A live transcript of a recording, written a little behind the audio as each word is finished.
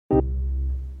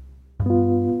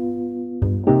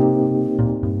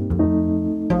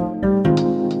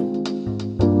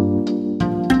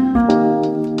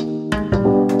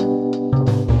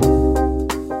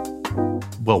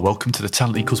welcome to the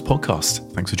Talent Equals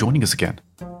podcast. Thanks for joining us again.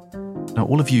 Now,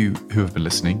 all of you who have been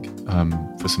listening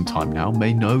for some time now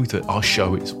may know that our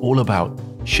show is all about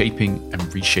shaping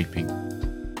and reshaping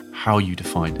how you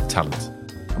define talent.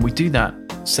 And we do that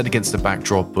set against the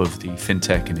backdrop of the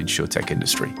fintech and insurtech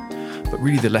industry. But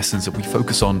really the lessons that we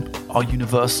focus on are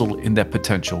universal in their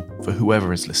potential for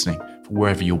whoever is listening, for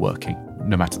wherever you're working,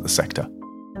 no matter the sector.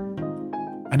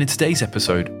 And in today's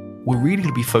episode, we're really going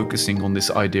to be focusing on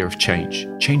this idea of change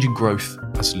and growth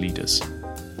as leaders.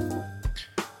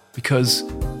 Because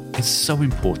it's so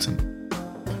important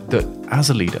that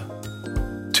as a leader,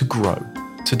 to grow,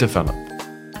 to develop,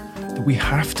 that we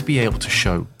have to be able to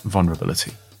show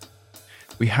vulnerability.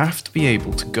 We have to be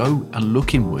able to go and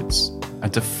look inwards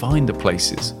and to find the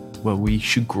places where we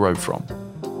should grow from.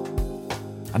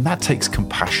 And that takes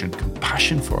compassion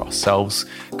for ourselves,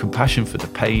 compassion for the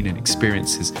pain and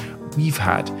experiences we've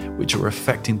had which are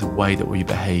affecting the way that we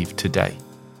behave today,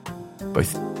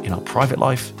 both in our private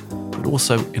life, but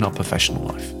also in our professional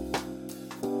life.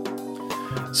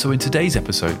 So in today's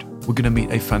episode, we're going to meet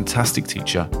a fantastic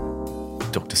teacher,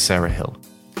 Dr. Sarah Hill,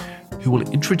 who will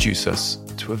introduce us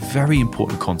to a very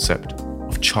important concept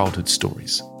of childhood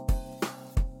stories.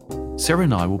 Sarah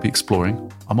and I will be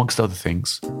exploring, amongst other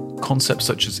things, concepts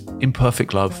such as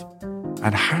imperfect love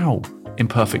and how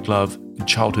imperfect love and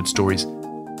childhood stories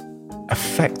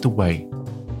affect the way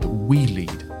that we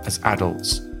lead as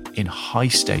adults in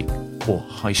high-stake or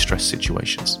high-stress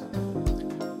situations.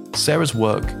 Sarah's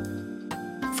work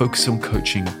focuses on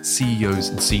coaching CEOs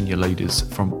and senior leaders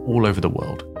from all over the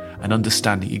world and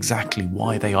understanding exactly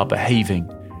why they are behaving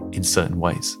in certain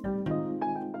ways.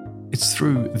 It's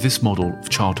through this model of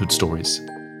childhood stories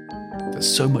that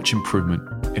so much improvement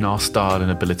in our style and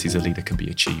ability as a leader can be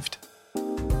achieved.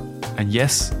 And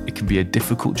yes, it can be a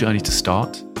difficult journey to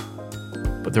start,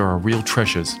 but there are real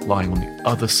treasures lying on the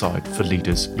other side for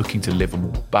leaders looking to live a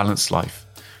more balanced life,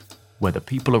 where the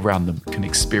people around them can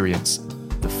experience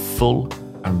the full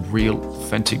and real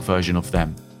authentic version of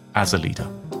them as a leader.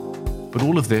 But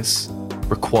all of this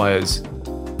requires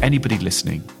anybody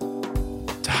listening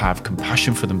to have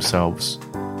compassion for themselves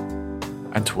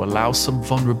and to allow some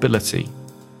vulnerability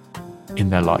in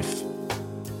their life.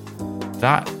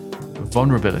 That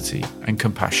vulnerability and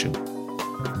compassion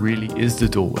really is the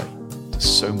doorway to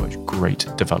so much great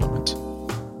development.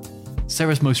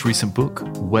 Sarah's most recent book,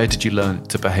 Where Did You Learn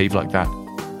to Behave Like That?,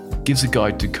 gives a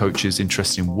guide to coaches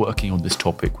interested in working on this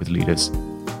topic with leaders.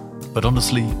 But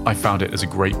honestly, I found it as a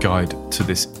great guide to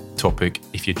this topic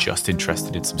if you're just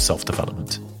interested in some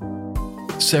self-development.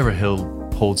 Sarah Hill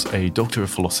holds a Doctor of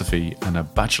Philosophy and a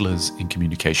Bachelor's in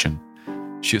Communication.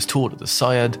 She has taught at the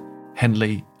Syed,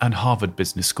 Henley, and Harvard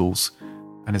Business Schools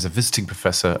and is a visiting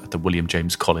professor at the William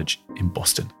James College in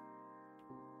Boston.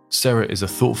 Sarah is a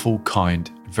thoughtful,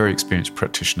 kind, very experienced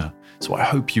practitioner, so I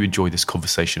hope you enjoy this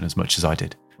conversation as much as I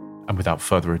did. And without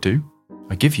further ado,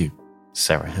 I give you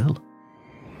Sarah Hill.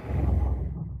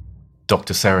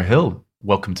 Dr. Sarah Hill,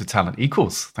 welcome to Talent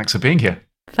Equals. Thanks for being here.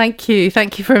 Thank you.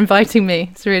 Thank you for inviting me.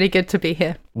 It's really good to be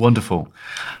here. Wonderful.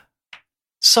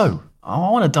 So, I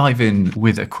want to dive in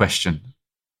with a question.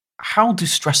 How do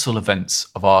stressful events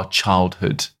of our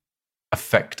childhood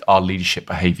affect our leadership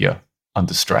behavior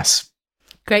under stress?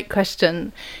 Great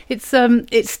question. It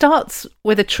starts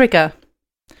with a trigger,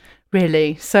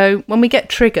 really. So when we get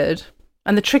triggered,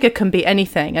 and the trigger can be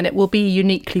anything, and it will be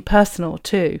uniquely personal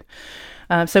too.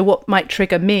 So what might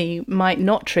trigger me might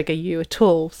not trigger you at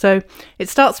all. So it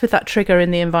starts with that trigger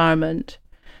in the environment.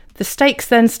 The stakes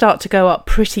then start to go up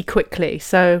pretty quickly.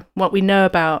 So what we know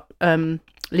about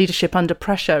leadership under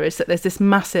pressure is that there's this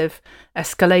massive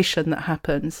escalation that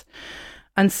happens.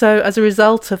 And so as a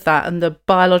result of that and the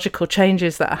biological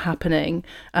changes that are happening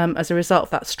as a result of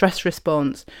that stress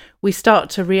response, we start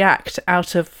to react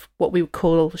out of what we would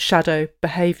call shadow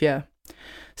behaviour.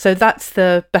 So that's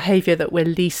the behaviour that we're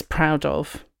least proud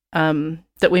of,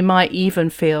 that we might even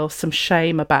feel some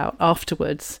shame about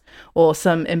afterwards, or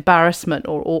some embarrassment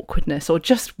or awkwardness, or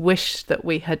just wish that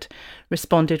we had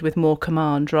responded with more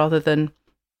command rather than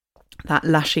that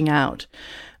lashing out.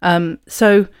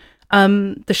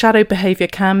 The shadow behaviour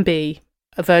can be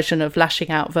a version of lashing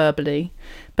out verbally,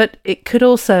 but it could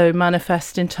also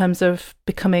manifest in terms of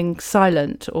becoming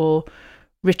silent or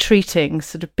retreating,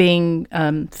 sort of being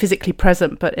physically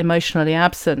present but emotionally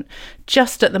absent,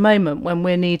 just at the moment when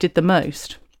we're needed the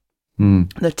most.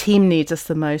 The team needs us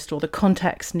the most, or the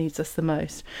context needs us the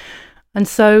most. And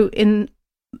so in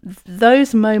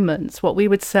those moments, what we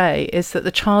would say is that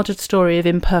the childhood story of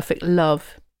imperfect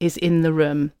love is in the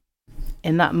room,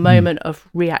 in that moment of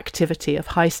reactivity, of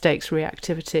high stakes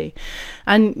reactivity.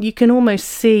 And you can almost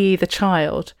see the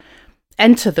child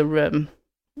enter the room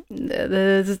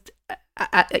there's,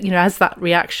 as that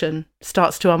reaction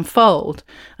starts to unfold,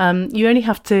 you only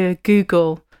have to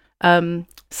Google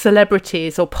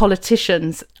celebrities or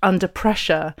politicians under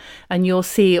pressure, and you'll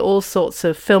see all sorts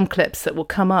of film clips that will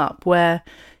come up where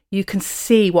you can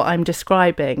see what I'm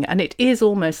describing, and it is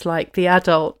almost like the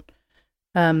adult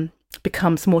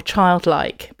becomes more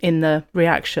childlike in the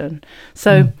reaction.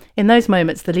 So in those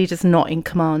moments, the leader's not in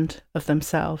command of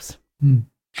themselves.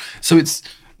 So it's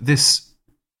this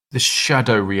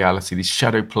shadow reality, this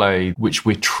shadow play, which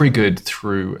we're triggered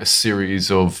through a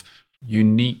series of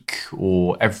unique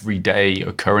or everyday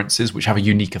occurrences which have a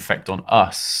unique effect on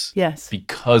us. Yes.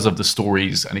 Because of the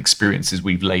stories and experiences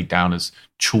we've laid down as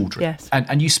children. Yes.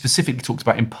 And you specifically talked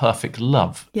about imperfect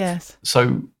love. Yes.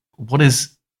 So what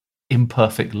is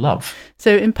imperfect love?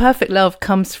 So imperfect love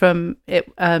comes from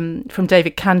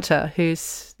David Cantor,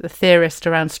 who's the theorist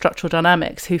around structural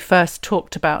dynamics, who first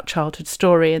talked about childhood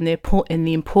story and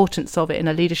the importance of it in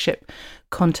a leadership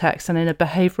context and in a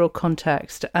behavioral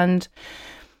context. And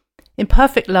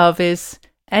imperfect love is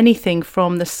anything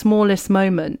from the smallest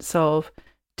moments of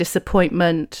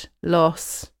disappointment,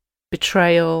 loss,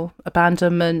 betrayal,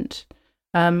 abandonment,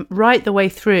 right the way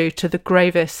through to the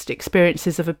gravest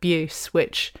experiences of abuse,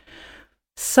 which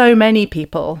so many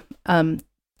people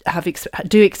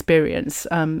do experience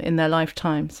in their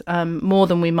lifetimes, more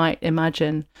than we might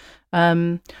imagine.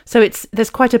 So there's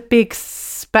quite a big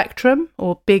spectrum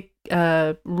or big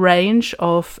range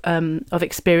of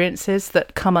experiences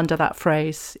that come under that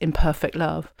phrase, imperfect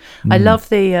love. I love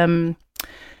the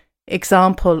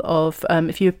example of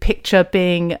if you picture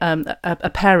being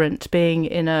a parent being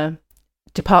in a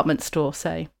department store,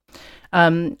 say,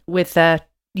 with their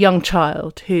young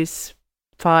child who's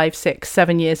 5, 6,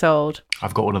 7 years old.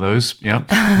 I've got one of those, yeah.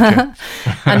 Okay.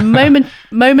 And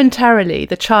momentarily,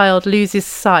 the child loses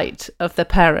sight of the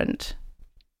parent.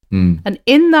 And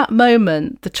in that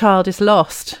moment, the child is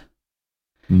lost.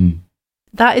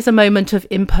 That is a moment of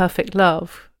imperfect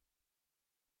love.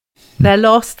 They're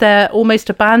lost, they're almost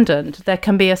abandoned. There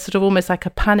can be a sort of almost like a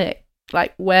panic,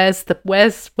 like where's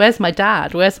my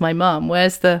dad? Where's my mum?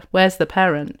 Where's the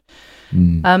parent?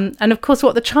 And of course,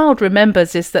 what the child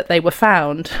remembers is that they were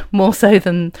found, more so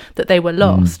than that they were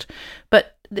lost.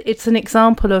 But it's an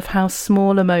example of how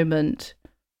small a moment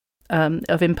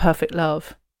of imperfect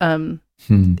love,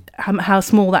 how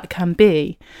small that can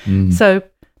be. So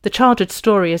the childhood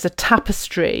story is a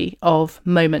tapestry of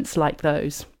moments like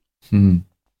those.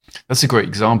 That's a great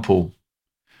example,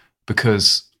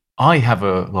 because I have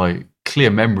clear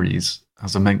memories,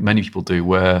 as many people do,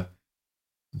 where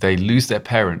they lose their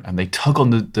parent and they tug on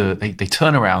they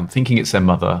turn around thinking it's their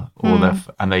mother or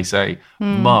and they say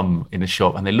mum in a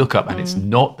shop, and they look up and it's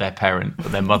not their parent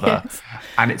but their mother. Yes.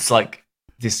 And it's like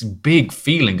this big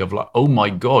feeling of like, oh my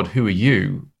God, who are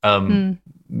you?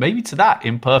 Maybe to that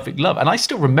imperfect love. And I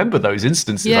still remember those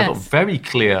instances. Yes. I got very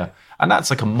clear, and that's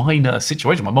like a minor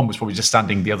situation. My mum was probably just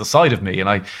standing the other side of me and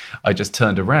I just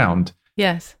turned around.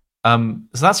 Yes. So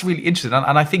that's really interesting.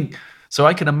 And I think, so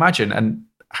I can imagine, and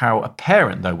how a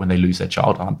parent, though, when they lose their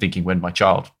child, I'm thinking when my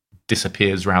child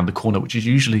disappears around the corner, which is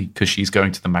usually because she's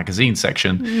going to the magazine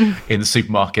section in the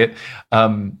supermarket,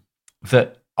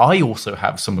 that I also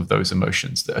have some of those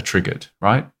emotions that are triggered,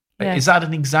 right? Yes. Is that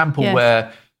an example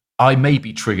where I may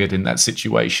be triggered in that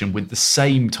situation with the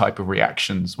same type of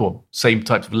reactions or same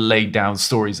types of laid down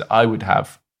stories that I would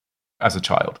have as a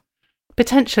child?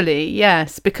 Potentially,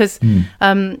 yes, because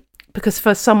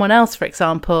for someone else, for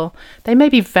example, they may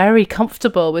be very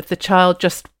comfortable with the child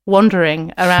just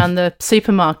wandering around the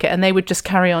supermarket and they would just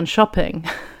carry on shopping.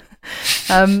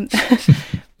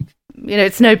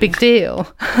 It's no big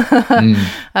deal.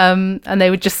 And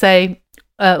they would just say,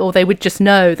 or they would just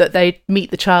know that they'd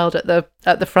meet the child at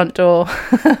the front door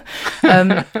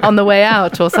on the way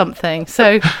out or something.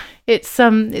 So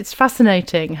it's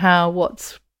fascinating how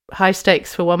what's high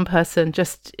stakes for one person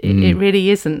it really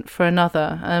isn't for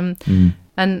another.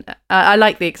 And I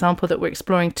like the example that we're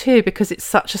exploring too, because it's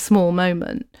such a small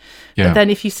moment. But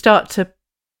then if you start to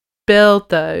build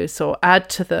those or add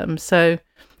to them, so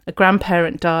a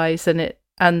grandparent dies and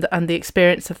the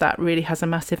experience of that really has a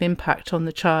massive impact on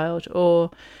the child.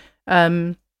 Or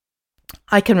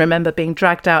I can remember being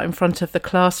dragged out in front of the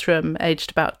classroom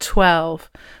aged about 12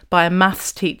 by a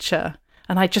maths teacher,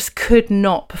 and I just could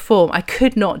not perform. I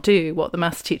could not do what the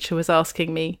maths teacher was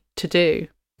asking me to do.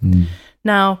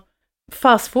 Now,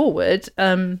 fast forward,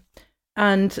 and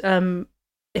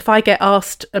if I get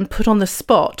asked and put on the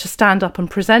spot to stand up and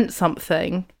present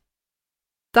something,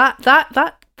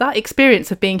 that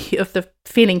experience of the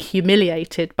feeling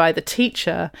humiliated by the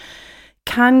teacher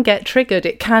can get triggered.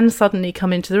 It can suddenly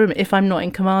come into the room if I'm not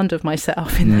in command of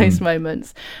myself in those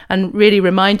moments, and really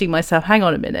reminding myself, hang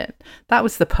on a minute, that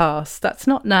was the past. That's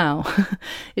not now.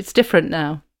 It's different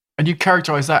now. And you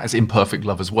characterize that as imperfect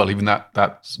love as well, even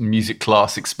that music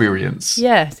class experience.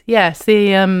 Yes.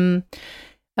 The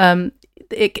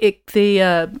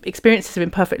experiences of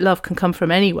imperfect love can come from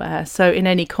anywhere, so in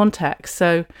any context.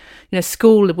 So,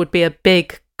 school would be a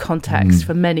big context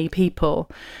for many people,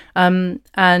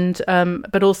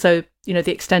 but also,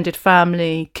 the extended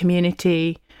family,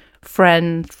 community,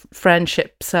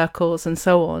 friendship circles, and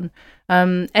so on.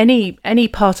 Any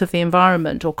part of the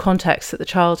environment or context that the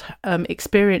child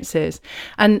experiences.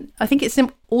 And I think it's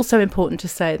also important to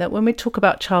say that when we talk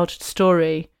about childhood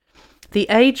story, the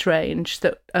age range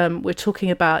that we're talking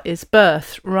about is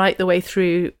birth right the way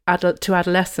through to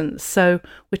adolescence. So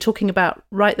we're talking about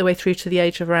right the way through to the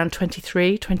age of around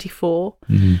 23, 24.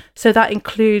 So that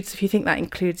includes, if you think that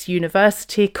includes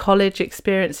university, college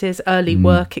experiences, early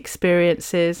work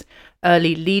experiences,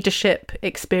 early leadership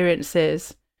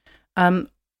experiences,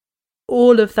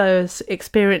 all of those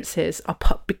experiences are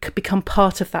become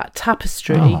part of that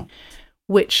tapestry,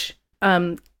 which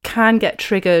can get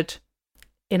triggered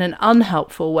in an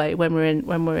unhelpful way when we're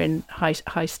in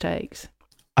high stakes.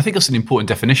 I think that's an important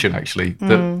definition, actually,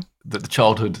 that the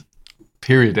childhood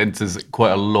period enters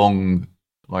quite a long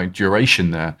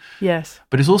duration there. Yes.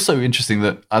 But it's also interesting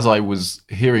that as I was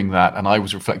hearing that and I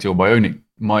was reflecting on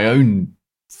my own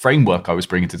framework I was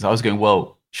bringing to this, I was going,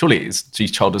 well, surely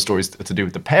these childhood stories are to do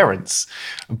with the parents.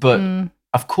 But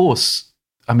of course,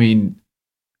 I mean,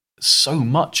 so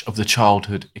much of the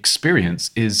childhood experience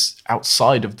is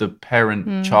outside of the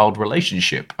parent-child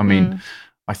relationship. I mean,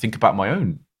 I think about my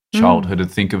own childhood and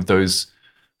think of those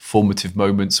formative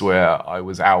moments where I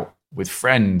was out with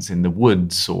friends in the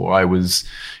woods, or I was,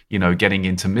 getting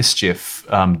into mischief,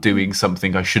 doing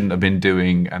something I shouldn't have been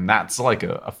doing. And that's like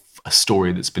a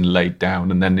story that's been laid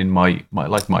down. And then in my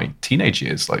teenage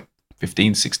years, like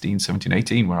 15, 16, 17,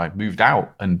 18, where I moved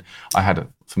out and I had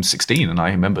from 16, and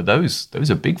I remember those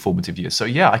are big formative years. So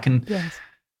yeah, I can. Yes.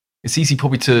 It's easy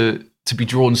probably to be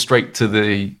drawn straight to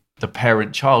the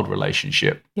parent-child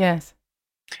relationship. Yes.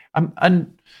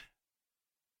 And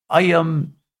I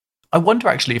wonder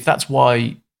actually if that's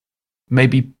why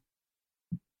maybe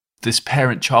this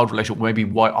parent-child relationship, maybe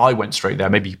why I went straight there.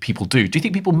 Maybe people do. Do you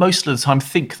think people most of the time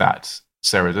think that,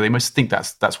 Sarah? Do they most think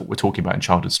that's what we're talking about in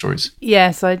childhood stories?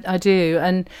 Yes, I do.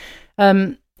 And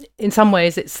in some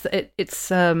ways, it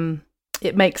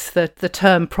makes the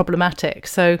term problematic.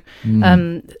 So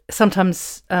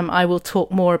sometimes I will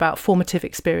talk more about formative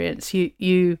experience.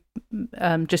 You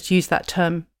just used that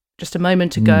term just a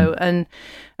moment ago, and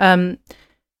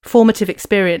formative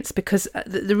experience, because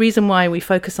the reason why we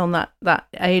focus on that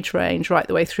age range right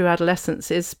the way through adolescence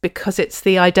is because it's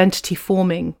the identity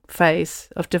forming phase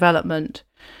of development,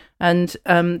 and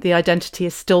the identity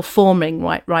is still forming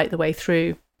right the way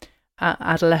through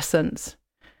adolescence,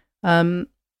 and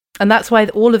that's why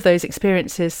all of those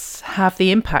experiences have the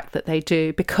impact that they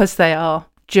do, because they are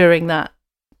during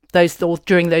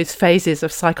those phases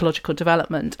of psychological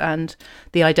development and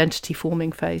the identity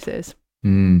forming phases.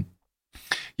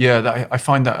 Yeah, I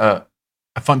find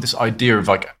this idea of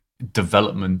like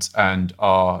development and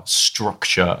our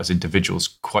structure as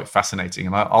individuals quite fascinating.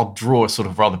 And I'll draw a sort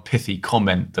of rather pithy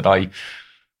comment that I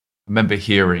remember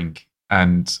hearing,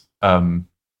 and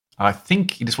I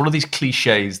think it's one of these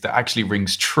cliches that actually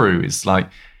rings true. It's like,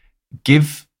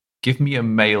 give me a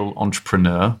male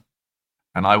entrepreneur,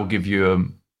 and I will give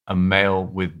you a male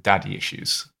with daddy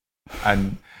issues,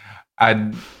 and.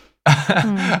 And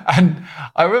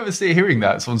I remember hearing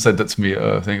that someone said that to me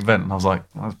at an event, and I was like,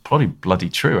 that's probably bloody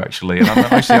true, actually. And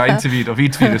I've interviewed a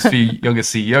few younger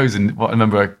CEOs, and I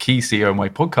remember a key CEO on my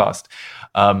podcast,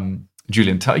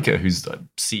 Julian Taker, who's the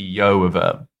CEO of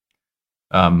a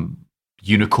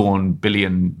unicorn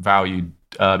billion valued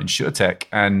insurtech,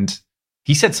 and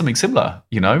he said something similar.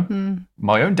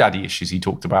 My own daddy issues he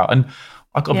talked about, and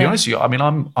I got to be honest with you. I mean,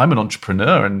 I'm an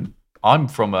entrepreneur, and I'm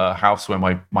from a house where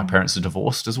my parents are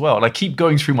divorced as well. And I keep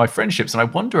going through my friendships and I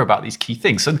wonder about these key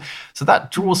things. And so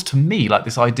that draws to me like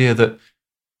this idea that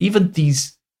even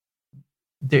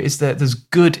there's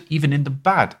good even in the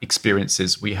bad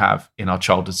experiences we have in our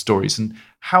childhood stories. And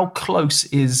how close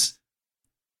is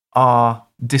our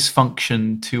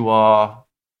dysfunction to our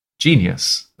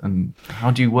genius? And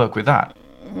how do you work with that?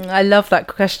 I love that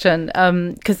question,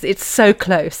 because it's so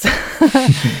close.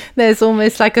 There's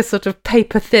almost like a sort of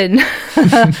paper thin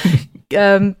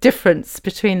difference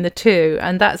between the two,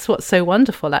 and that's what's so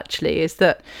wonderful. Actually, is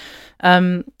that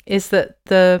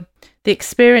the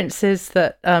experiences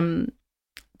that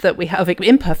we have,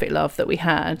 imperfect love that we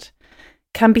had,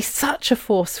 can be such a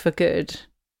force for good.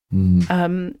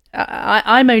 I'm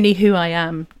only who I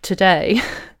am today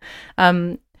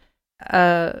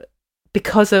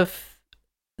because of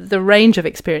the range of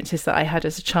experiences that I had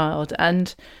as a child.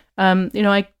 And,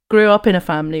 I grew up in a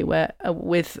family where I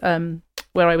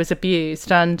was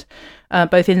abused, and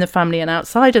both in the family and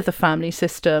outside of the family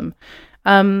system.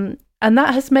 And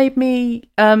that has made me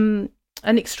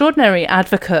an extraordinary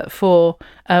advocate for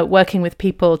working with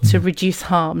people to reduce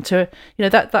harm.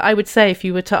 That I would say, if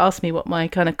you were to ask me what my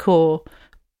kind of core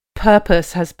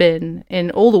purpose has been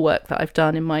in all the work that I've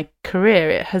done in my career,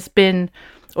 it has been,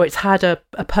 or it's had a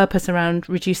purpose around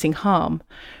reducing harm,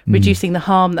 reducing the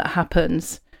harm that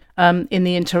happens when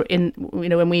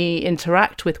we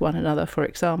interact with one another, for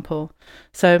example.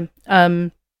 So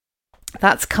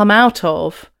that's come out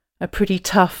of a pretty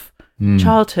tough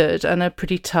childhood and a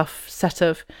pretty tough set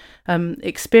of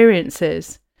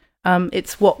experiences.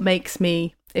 It's what makes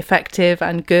me effective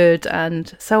and good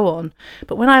and so on.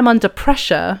 But when I'm under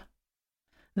pressure,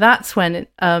 that's when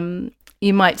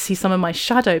you might see some of my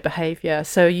shadow behavior.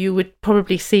 So you would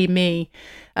probably see me,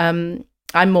 I'm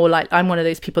one of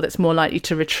those people that's more likely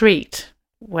to retreat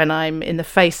when I'm in the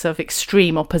face of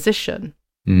extreme opposition.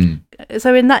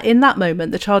 So in that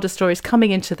moment, the childhood story is coming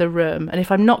into the room, and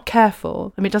if I'm not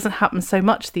careful, it doesn't happen so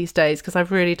much these days because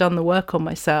I've really done the work on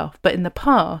myself, but in the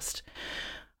past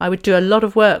I would do a lot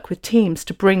of work with teams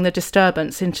to bring the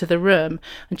disturbance into the room,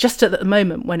 and just at the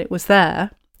moment when it was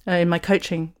there in my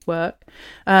coaching work,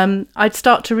 I'd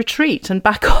start to retreat and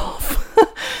back off.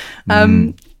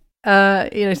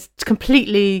 It's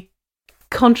completely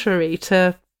contrary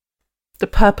to the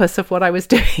purpose of what I was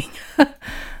doing.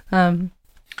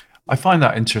 I find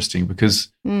that interesting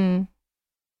because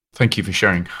thank you for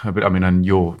sharing. And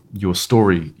your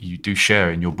story you do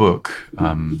share in your book.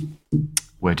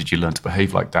 Where did you learn to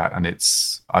behave like that? And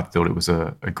I thought it was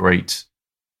a great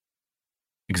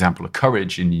example of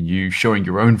courage in you showing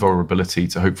your own vulnerability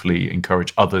to hopefully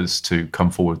encourage others to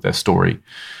come forward with their story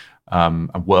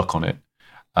and work on it.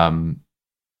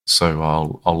 So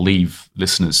I'll leave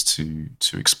listeners to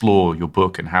explore your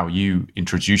book and how you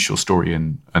introduce your story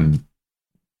and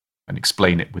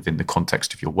explain it within the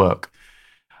context of your work.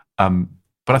 But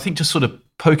I think just sort of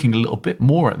poking a little bit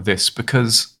more at this,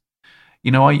 because,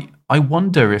 I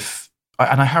wonder if,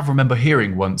 and I remember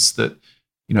hearing once that,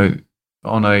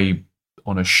 on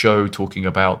a show talking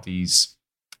about these,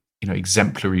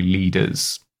 exemplary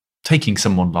leaders, taking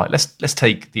someone like, let's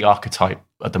take the archetype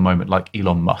at the moment, like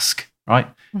Elon Musk,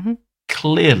 right? Mm-hmm.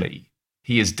 Clearly,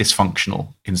 he is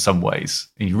dysfunctional in some ways.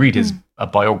 And you read a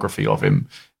biography of him,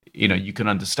 you can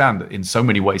understand that in so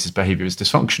many ways his behavior is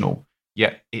dysfunctional,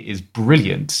 yet it is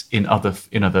brilliant in other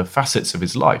facets of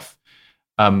his life.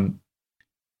 And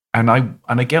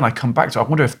again, I come back to, I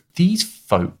wonder if these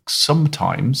folks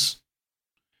sometimes,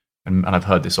 and I've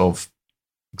heard this of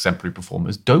exemplary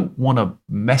performers, don't want to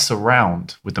mess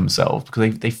around with themselves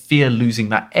because they fear losing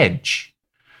that edge.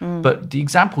 But the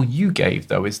example you gave,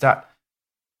 though, is that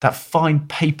fine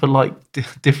paper-like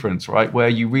difference, right? Where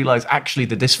you realize actually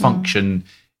the dysfunction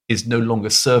is no longer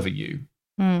serving you,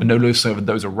 and no longer serving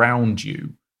those around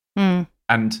you.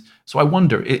 And so I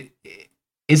wonder,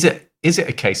 is it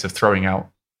a case of throwing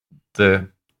out the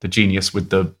genius with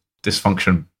the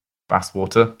dysfunction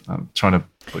bathwater? I'm trying to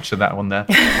butcher that one there.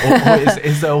 or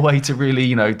is there a way to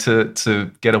really,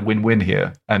 to get a win-win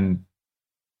here and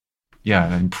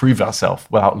improve ourselves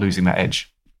without losing that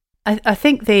edge? I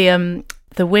think the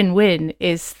win-win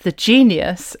is the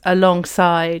genius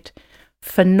alongside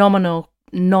phenomenal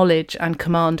knowledge and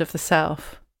command of the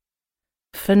self,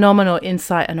 phenomenal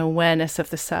insight and awareness of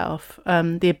the self,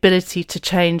 the ability to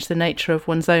change the nature of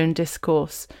one's own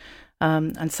discourse,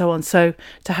 and so on. So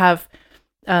to have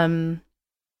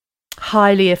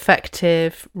highly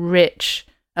effective, rich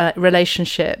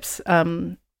relationships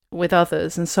with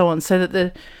others and so on, so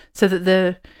that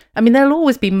there'll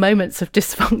always be moments of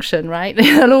dysfunction, right?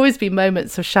 There'll always be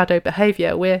moments of shadow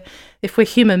behavior. If we're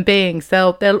human beings,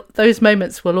 those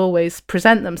moments will always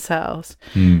present themselves.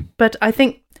 But I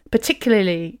think,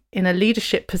 particularly in a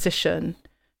leadership position,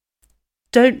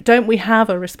 don't we have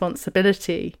a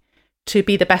responsibility to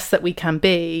be the best that we can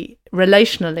be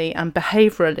relationally and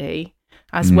behaviorally,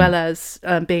 as well as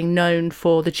being known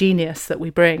for the genius that we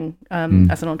bring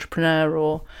as an entrepreneur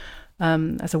or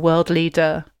as a world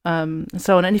leader, and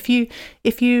so on. And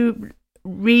if you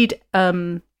read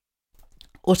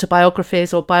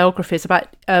autobiographies or biographies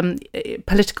about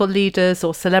political leaders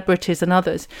or celebrities and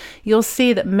others, you'll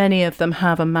see that many of them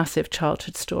have a massive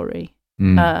childhood story.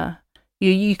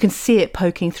 You can see it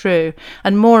poking through,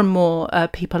 and more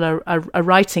people are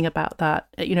writing about that.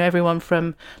 Everyone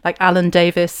from like Alan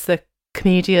Davis, the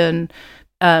comedian,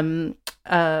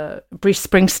 Bruce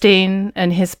Springsteen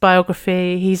and his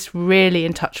biography. He's really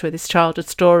in touch with his childhood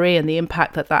story and the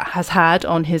impact that has had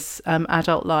on his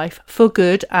adult life, for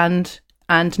good and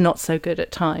not so good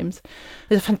at times.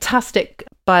 There's a fantastic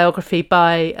biography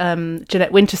by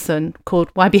Jeanette Winterson called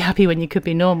Why Be Happy When You Could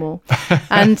Be Normal?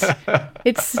 And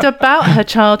it's about her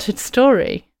childhood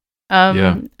story.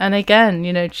 And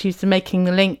again, she's making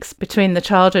the links between the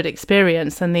childhood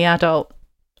experience and the adult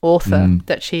author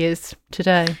that she is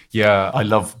today. Yeah, I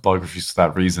love biographies for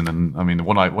that reason. And I mean, the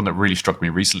one that really struck me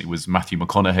recently was Matthew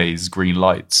McConaughey's Green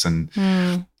Lights. And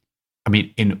I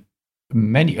mean,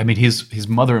 his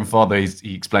mother and father,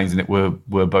 he explains in it,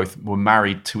 were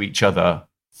married to each other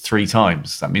 3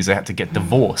 times. That means they had to get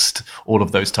divorced all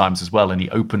of those times as well. And he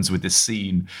opens with this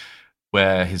scene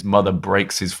where his mother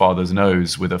breaks his father's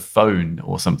nose with a phone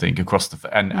or something across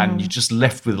and you're just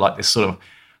left with like this sort of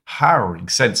harrowing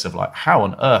sense of like, how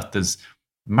on earth does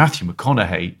Matthew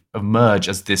McConaughey emerge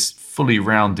as this fully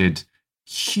rounded,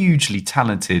 hugely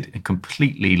talented and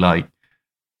completely like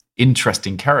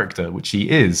interesting character, which he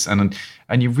is. And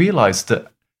you realize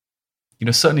that,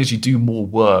 certainly as you do more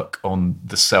work on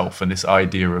the self and this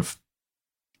idea of,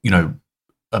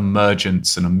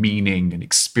 emergence and a meaning and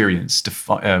experience,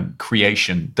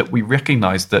 creation, that we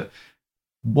recognize that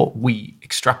what we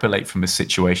extrapolate from a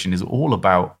situation is all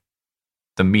about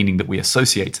the meaning that we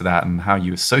associate to that, and how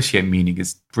you associate meaning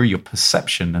is through your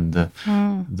perception and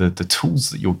the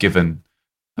tools that you're given.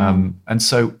 And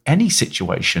so any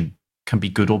situation can be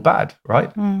good or bad,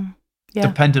 right?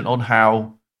 Dependent on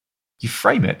how you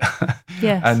frame it.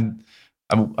 Yes. And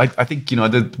I think,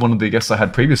 one of the guests I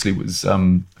had previously was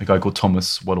a guy called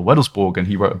Thomas Weddell-Weddelsborg, and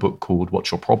he wrote a book called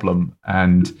What's Your Problem?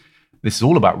 And this is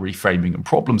all about reframing and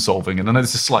problem solving. And I know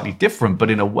this is slightly different, but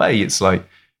in a way it's like,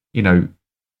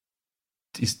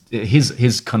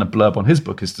 his kind of blurb on his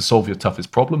book is to solve your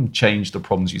toughest problem, change the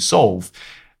problems you solve.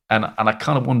 And I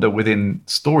kind of wonder within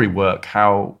story work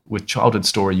how with childhood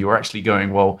story you're actually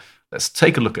going, well, let's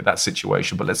take a look at that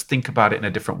situation, but let's think about it in a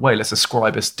different way. Let's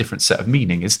ascribe a different set of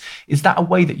meaning. Is that a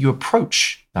way that you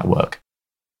approach that work?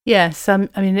 Yes. I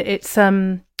mean, it's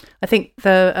I think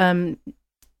the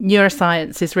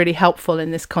neuroscience is really helpful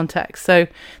in this context. So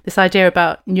this idea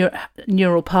about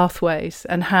neural pathways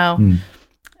and how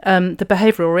the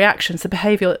behavioural reactions, the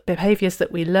behaviours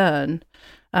that we learn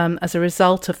as a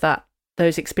result of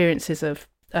those experiences of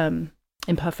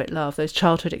imperfect love, those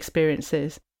childhood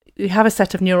experiences, we have a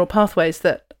set of neural pathways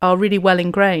that are really well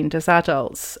ingrained as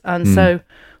adults, and so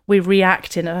we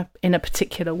react in a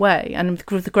particular way. And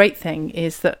the great thing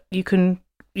is that you can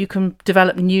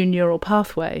develop new neural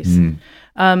pathways,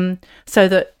 so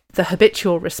that the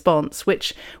habitual response,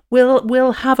 which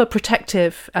will have a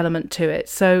protective element to it.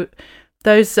 So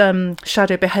those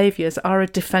shadow behaviours are a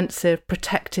defensive,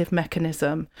 protective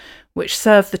mechanism, which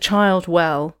served the child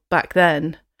well back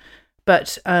then,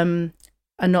 but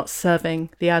are not serving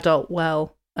the adult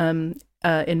well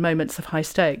in moments of high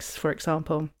stakes, for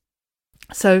example.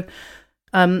 So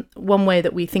one way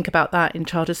that we think about that in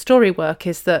childhood story work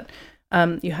is that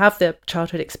you have the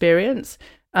childhood experience,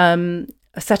 a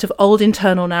set of old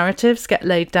internal narratives get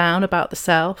laid down about the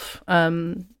self.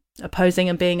 Opposing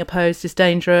and being opposed is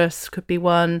dangerous, could be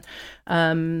one.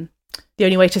 The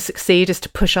only way to succeed is to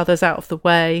push others out of the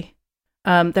way.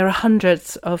 There are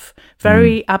hundreds of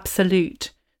very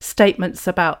absolute statements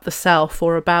about the self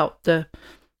or about the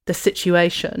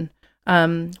situation,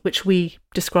 which we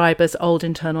describe as old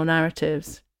internal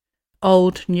narratives,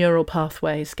 old neural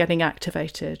pathways getting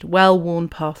activated, well-worn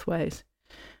pathways.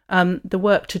 The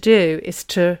work to do is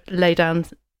to lay down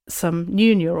some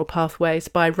new neural pathways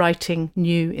by writing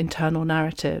new internal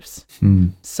narratives.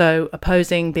 So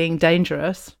opposing being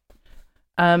dangerous,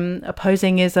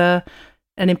 opposing is an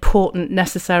important,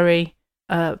 necessary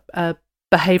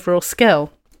behavioural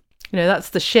skill. That's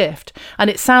the shift, and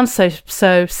it sounds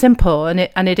so simple, and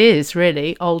it is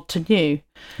really old to new,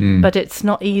 but it's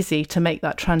not easy to make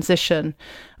that transition,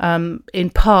 in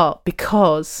part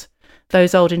because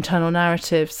those old internal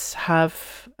narratives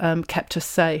have kept us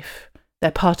safe. They're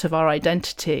part of our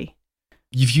identity.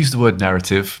 You've used the word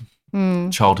narrative,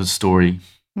 childhood story,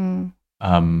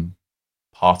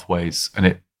 pathways,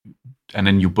 and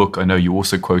in your book, I know you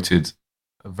also quoted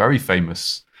a very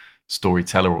famous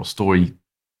storyteller or story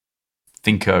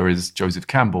thinker is Joseph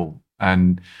Campbell,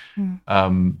 and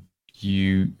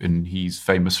he's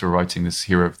famous for writing this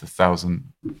hero of a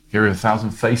thousand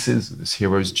faces, this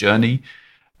hero's journey,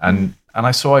 and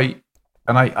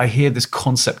I hear this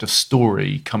concept of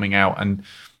story coming out. And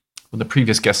one of the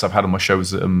previous guests I've had on my show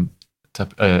was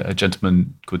a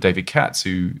gentleman called David Katz,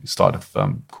 who started a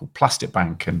firm called Plastic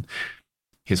Bank, and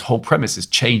his whole premise is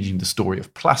changing the story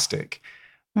of plastic.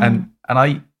 And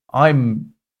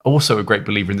I'm also a great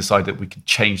believer in this idea that we can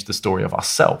change the story of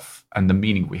ourselves and the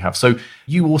meaning we have. So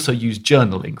you also use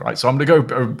journaling, right? So I'm going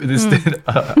to go.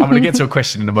 I'm going to get to a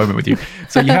question in a moment with you.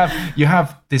 So you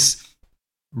have this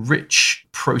rich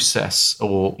process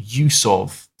or use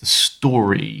of the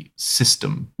story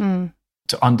system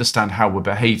to understand how we're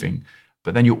behaving,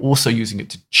 but then you're also using it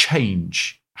to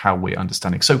change how we're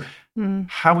understanding. So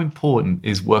how important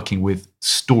is working with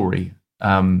story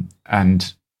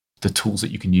and the tools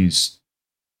that you can use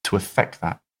to affect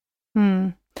that?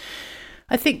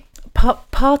 I think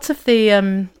part of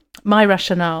the my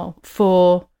rationale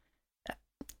for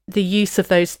the use of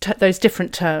those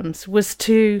different terms was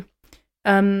to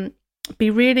be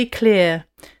really clear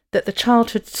that the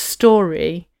childhood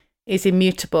story is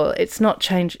immutable. It's not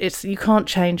changed. You can't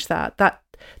change that. That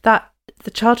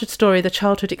the childhood story, the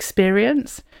childhood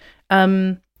experience,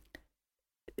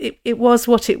 it was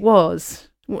what it was.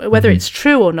 Whether it's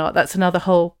true or not, that's another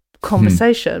whole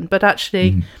conversation. But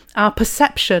actually, our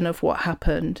perception of what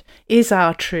happened is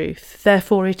our truth.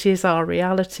 Therefore, it is our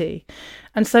reality.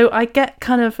 And so I get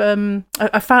kind of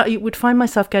I would find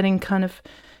myself getting kind of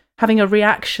having a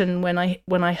reaction when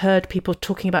I heard people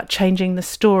talking about changing the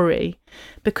story,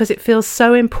 because it feels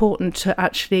so important to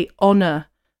actually honour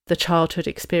the childhood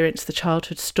experience, the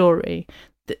childhood story,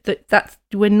 that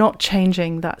we're not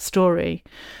changing that story.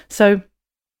 So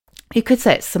you could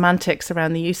say it's semantics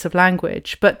around the use of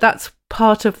language, but that's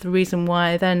part of the reason why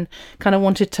I then kind of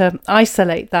wanted to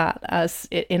isolate that as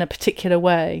in a particular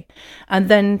way, and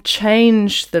then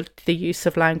change the use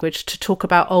of language to talk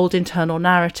about old internal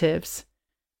narratives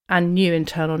and new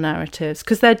internal narratives,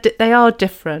 because they are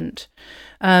different.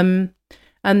 And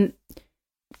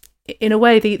in a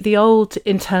way, the old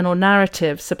internal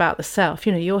narratives about the self,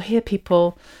 you'll hear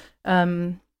people,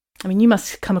 you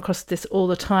must come across this all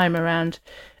the time around,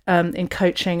 in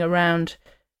coaching, around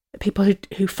people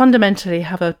who fundamentally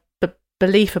have a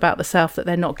belief about the self that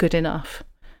they're not good enough.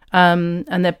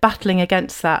 And they're battling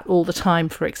against that all the time,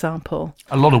 for example.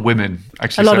 A lot of women,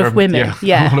 actually. A lot of women,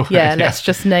 yeah. Let's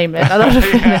just name it. A lot of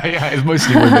women. It's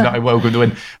mostly women that I work with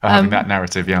when having that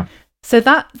narrative, yeah. So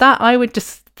that I would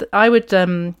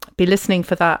be listening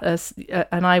for that as,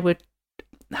 and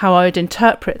how I would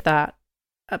interpret that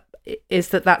is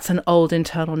that's an old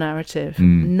internal narrative,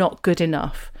 not good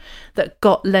enough, that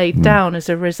got laid down as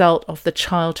a result of the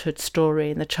childhood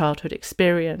story and the childhood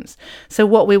experience. So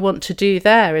what we want to do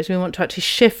there is we want to actually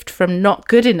shift from not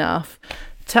good enough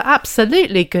to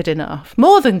absolutely good enough,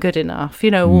 more than good enough,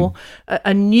 or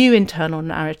a new internal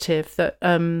narrative that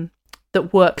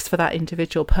that works for that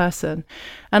individual person.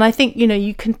 And I think,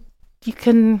 you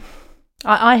can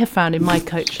I have found in my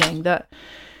coaching that,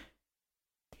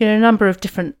 a number of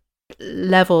different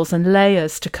levels and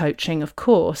layers to coaching, of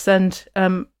course, and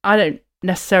I don't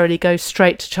necessarily go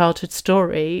straight to childhood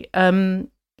story. In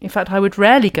fact, I would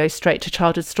rarely go straight to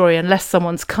childhood story unless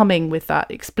someone's coming with that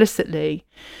explicitly.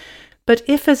 But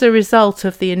if, as a result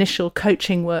of the initial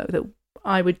coaching work that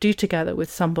I would do together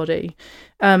with somebody,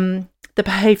 the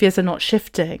behaviours are not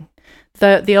shifting,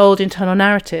 the old internal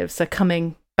narratives are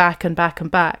coming back and back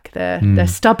and back. They're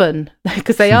stubborn,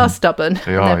 because they are stubborn.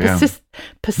 They're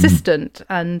persistent,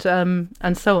 and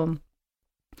so on.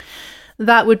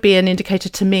 That would be an indicator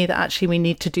to me that actually we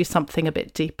need to do something a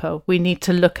bit deeper. We need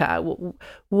to look at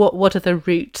what are the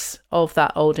roots of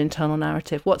that old internal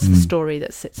narrative. What's the story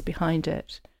that sits behind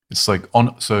it? It's like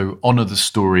honor the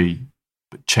story,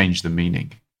 but change the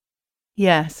meaning.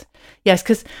 Yes,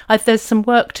 because there's some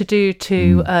work to do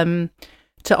to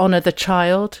honour the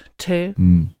child too.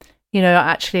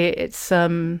 Actually, it's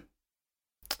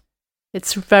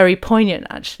very poignant,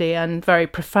 actually, and very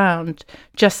profound,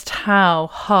 just how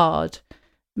hard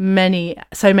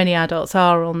so many adults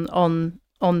are on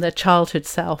their childhood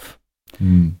self.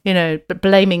 But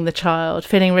blaming the child,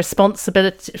 feeling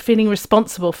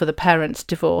responsible for the parent's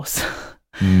divorce.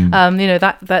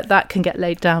 That can get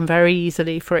laid down very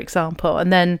easily, for example,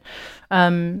 and then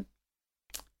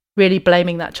really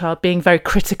blaming that child, being very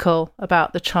critical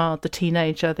about the child, the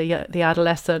teenager, the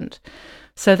adolescent.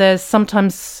 So there's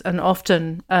sometimes and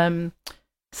often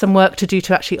some work to do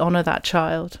to actually honour that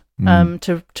child,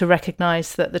 to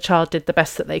recognise that the child did the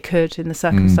best that they could in the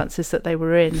circumstances that they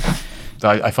were in.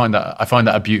 I find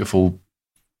that a beautiful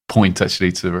point,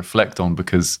 actually, to reflect on,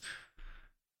 because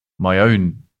my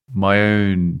own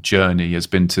journey has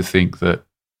been to think that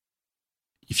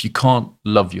if you can't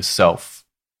love yourself,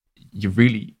 you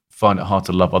really find it hard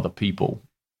to love other people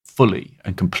fully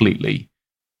and completely.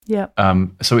 Yeah.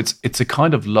 So it's a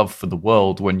kind of love for the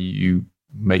world when you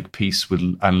make peace with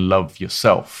and love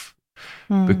yourself,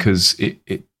 because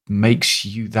it makes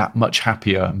you that much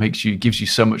happier, gives you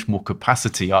so much more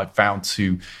capacity, I've found,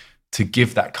 to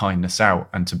give that kindness out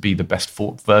and to be the best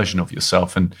version of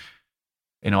yourself. And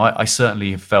I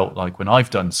certainly have felt like when I've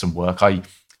done some work,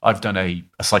 I've done a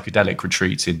psychedelic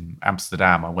retreat in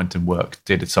Amsterdam. I went and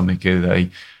did something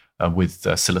with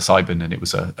psilocybin, and it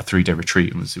was a 3-day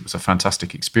retreat. It was a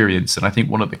fantastic experience. And I think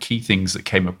one of the key things that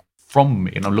came from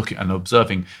me, and I'm looking and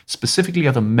observing specifically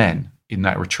other men in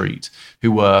that retreat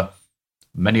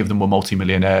many of them were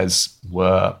multimillionaires,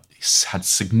 had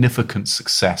significant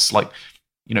success. Like,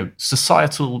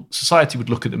 society would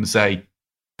look at them and say,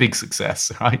 big success,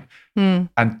 right?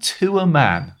 And to a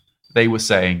man, they were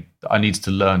saying that I needed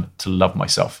to learn to love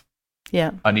myself.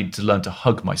 Yeah. I needed to learn to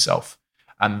hug myself.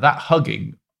 And that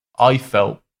hugging, I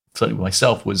felt, certainly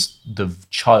myself, was the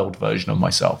child version of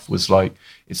myself, was like,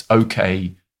 it's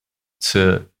okay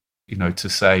to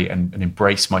say and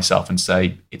embrace myself and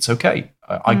say, it's okay.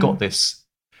 I got this.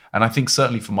 And I think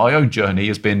certainly for my own journey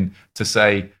has been to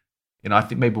say, I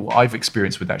think maybe what I've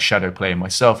experienced with that shadow play in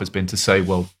myself has been to say,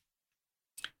 well,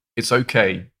 it's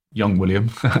okay, young William.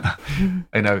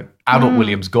 Adult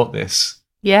William's got this.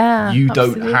 Yeah. You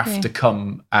absolutely. don't have to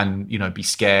come and, be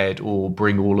scared or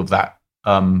bring all of that.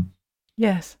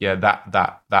 Yes. Yeah,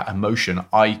 that emotion.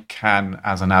 I can,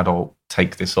 as an adult,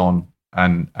 take this on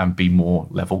and be more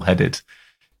level-headed.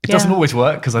 It doesn't always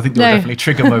work, because I think there are definitely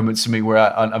trigger moments for me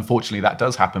where, unfortunately, that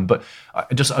does happen. But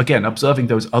just, again, observing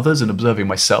those others and observing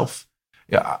myself,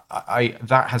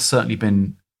 that has certainly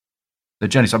been the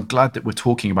journey. So I'm glad that we're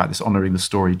talking about this, honoring the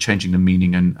story, changing the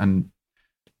meaning, and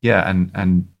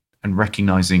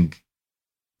recognizing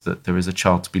that there is a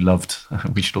child to be loved.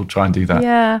 We should all try and do that.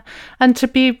 Yeah, and to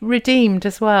be redeemed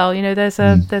as well. There's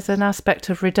an aspect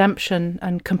of redemption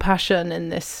and compassion in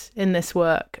this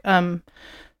work.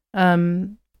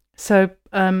 So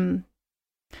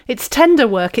it's tender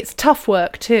work, it's tough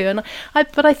work too, and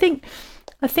I think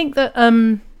that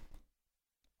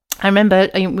I remember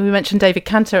we mentioned David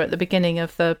Cantor at the beginning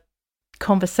of the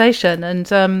conversation,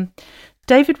 and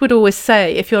David would always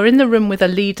say, if you're in the room with a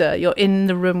leader, you're in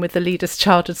the room with the leader's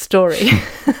childhood story.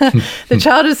 The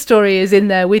childhood story is in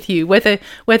there with you, whether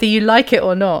you like it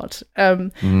or not.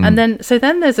 And then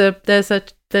there's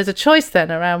a choice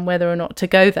then around whether or not to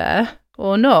go there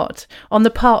or not, on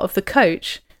the part of the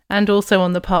coach and also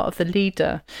on the part of the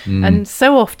leader. And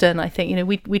so often, I think,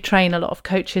 we train a lot of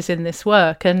coaches in this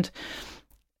work, and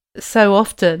so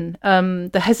often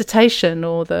the hesitation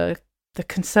or the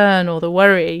concern or the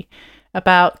worry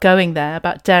about going there,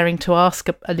 about daring to ask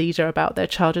a leader about their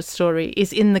childhood story,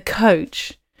 is in the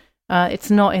coach. It's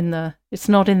not in the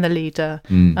leader.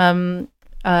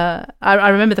 I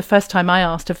remember the first time I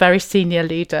asked a very senior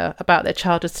leader about their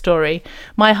childhood story,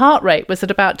 my heart rate was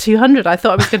at about 200. I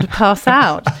thought I was going to pass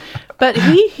out. But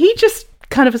he just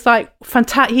kind of was like,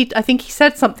 fantastic. I think he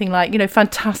said something like,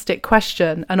 fantastic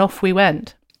question, and off we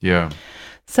went. Yeah.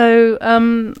 So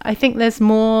I think there's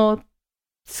more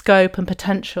scope and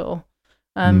potential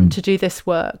to do this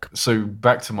work. So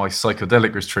back to my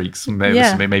psychedelic retreats,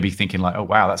 maybe thinking like, oh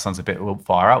wow, that sounds a bit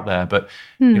far out there, but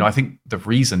I think the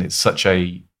reason it's such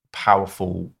a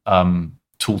powerful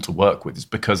tool to work with is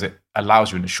because it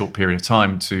allows you in a short period of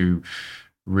time to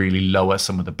really lower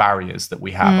some of the barriers that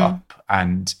we have up,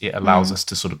 and it allows us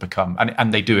to sort of become,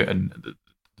 and they do it, and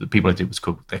the people I did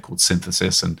they're called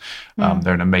Synthesis, and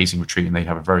they're an amazing retreat, and they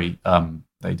have a very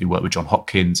they do work with John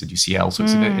Hopkins and UCL, so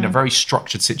it's in a very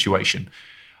structured situation.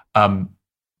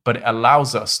 But it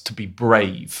allows us to be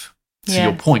brave, to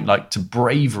your point, like to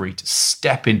bravery, to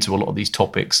step into a lot of these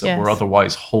topics that we're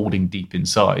otherwise holding deep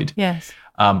inside. Yes.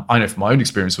 I know from my own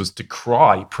experience was to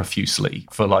cry profusely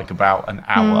for like about an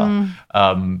hour.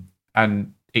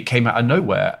 And it came out of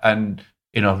nowhere. And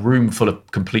in a room full of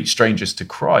complete strangers, to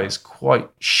cry is quite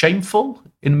shameful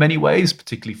in many ways,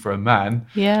 particularly for a man.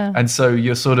 Yeah. And so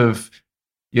you're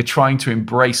trying to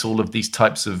embrace all of these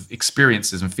types of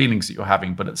experiences and feelings that you're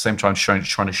having, but at the same time trying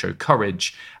to show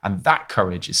courage. And that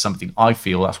courage is something I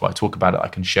feel, that's why I talk about it, I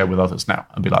can share with others now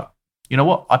and be like, you know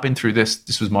what, I've been through this.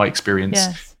 This was my experience.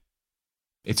 Yes.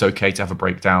 It's okay to have a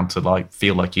breakdown, to like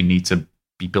feel like you need to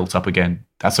be built up again.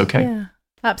 That's okay. Yeah,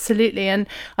 absolutely. And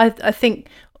I think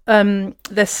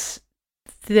that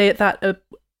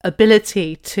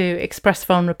ability to express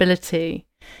vulnerability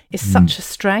is such a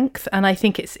strength, and I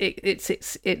think it's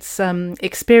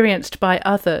experienced by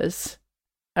others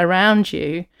around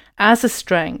you as a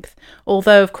strength.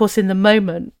 Although, of course, in the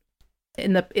moment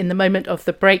of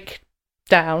the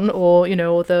breakdown, or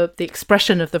the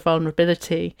expression of the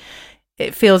vulnerability,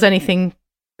 it feels anything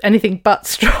but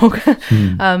strong,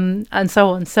 and so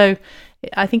on. So,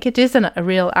 I think it is a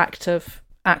real act of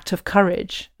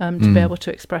courage to be able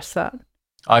to express that.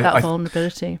 that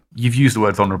vulnerability. You've used the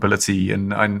word vulnerability,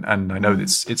 and I know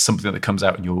it's something that comes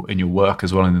out in your work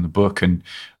as well and in the book, and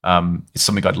it's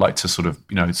something I'd like to sort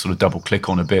of double click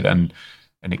on a bit and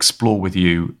explore with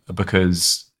you,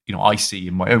 because I see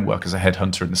in my own work as a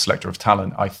headhunter and the selector of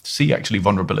talent, I see actually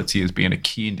vulnerability as being a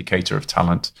key indicator of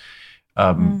talent,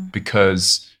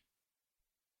 because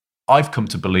I've come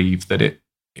to believe that it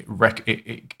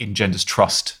engenders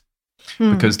trust,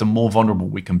 because the more vulnerable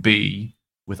we can be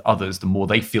with others, the more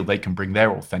they feel they can bring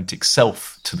their authentic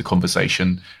self to the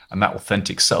conversation. And that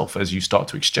authentic self, as you start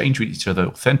to exchange with each other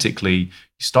authentically, you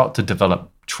start to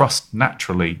develop trust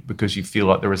naturally, because you feel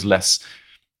like there is less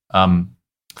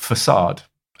facade.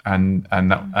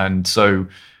 And so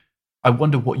I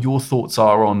wonder what your thoughts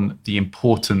are on the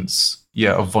importance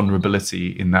of vulnerability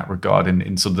in that regard,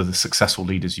 in sort of the successful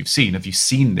leaders you've seen. Have you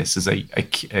seen this as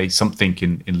a something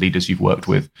in leaders you've worked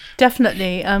with?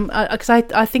 Definitely, because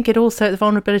I think it also, the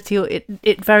vulnerability,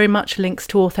 it very much links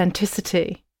to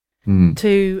authenticity,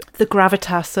 to the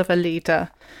gravitas of a leader,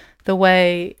 the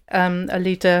way a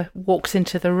leader walks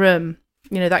into the room,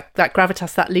 that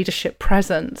gravitas, that leadership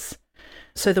presence.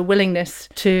 So the willingness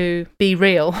to be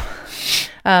real,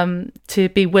 to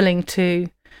be willing to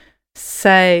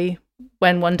say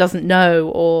when one doesn't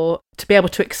know, or to be able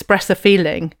to express a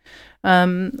feeling,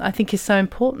 I think is so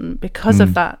important because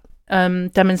of that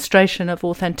demonstration of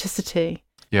authenticity.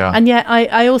 Yeah. And yet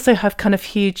I also have kind of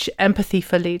huge empathy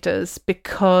for leaders,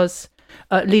 because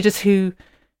leaders who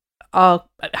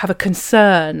have a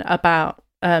concern about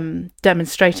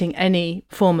demonstrating any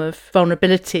form of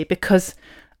vulnerability because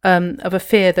of a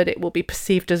fear that it will be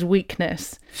perceived as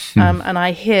weakness. And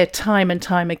I hear time and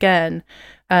time again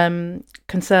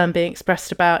concern being expressed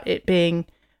about it being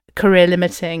career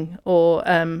limiting, or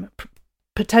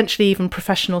potentially even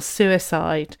professional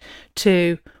suicide,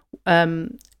 to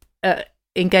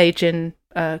engage in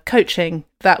coaching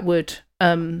that would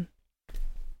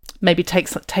maybe take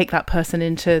that person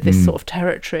into this sort of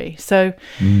territory. So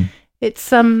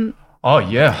it's oh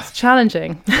yeah, it's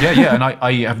challenging. yeah, and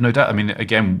I have no doubt. I mean,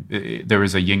 again, there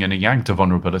is a yin and a yang to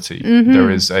vulnerability.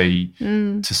 There is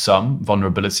to some,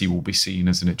 vulnerability will be seen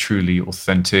as a truly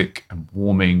authentic and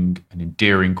warming and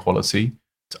endearing quality.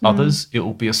 To others, it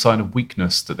will be a sign of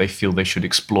weakness that they feel they should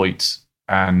exploit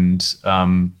and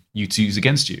use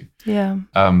against you. Yeah.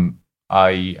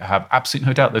 I have absolutely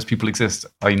no doubt those people exist.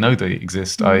 I know they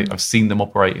exist. I've seen them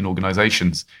operate in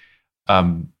organizations.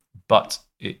 But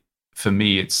for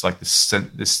me, it's like this.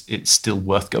 It's still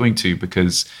worth going to,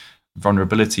 because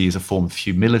vulnerability is a form of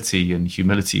humility, and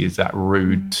humility is that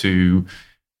route to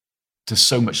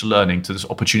so much learning, to this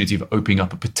opportunity of opening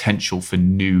up a potential for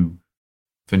new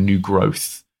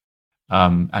growth.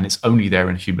 And it's only there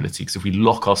in humility, because if we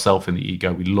lock ourselves in the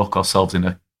ego, we lock ourselves in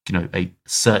a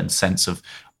certain sense of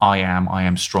I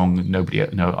am strong,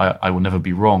 I will never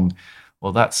be wrong.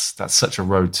 Well, that's such a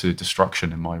road to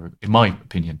destruction, in my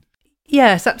opinion.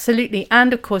 Yes, absolutely.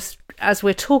 And of course, as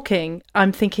we're talking,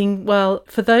 I'm thinking, well,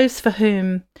 for those for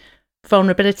whom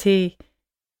vulnerability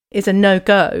is a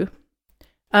no-go,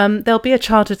 there'll be a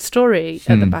childhood story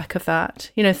at the back of that.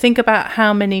 Think about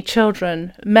how many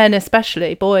children, men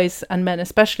especially, boys and men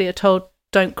especially, are told,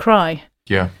 don't cry.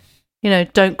 Yeah.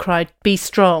 Don't cry, be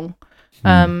strong.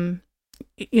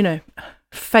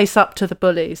 Face up to the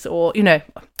bullies, or,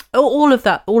 all of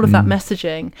that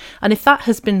messaging. And if that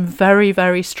has been very,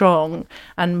 very strong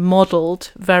and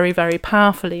modelled very, very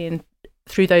powerfully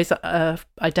through those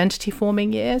identity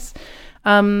forming years,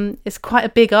 it's quite a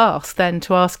big ask then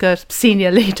to ask a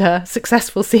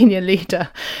successful senior leader,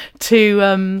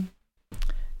 to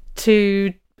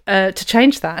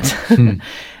change that.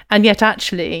 And yet,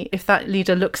 actually, if that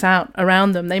leader looks out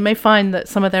around them, they may find that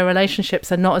some of their relationships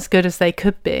are not as good as they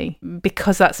could be,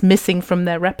 because that's missing from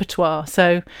their repertoire.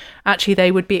 So actually,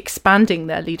 they would be expanding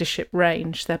their leadership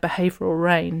range, their behavioural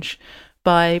range,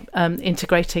 by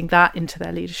integrating that into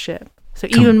their leadership. So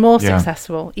even more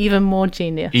successful, even more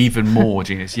genius. Even more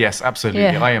genius. Yes, absolutely.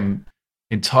 Yeah. I am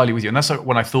entirely with you. And that's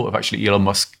when I thought of actually Elon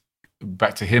Musk,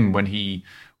 back to him when he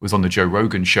was on the Joe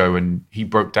Rogan show and he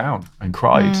broke down and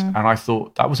cried. And I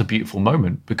thought that was a beautiful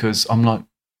moment, because I'm like,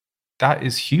 that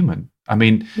is human. I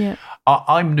mean,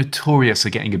 I'm notorious for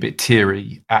getting a bit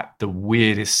teary at the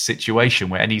weirdest situation,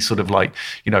 where any sort of kind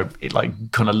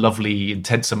of lovely,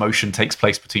 intense emotion takes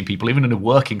place between people. Even in a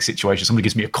working situation, somebody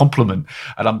gives me a compliment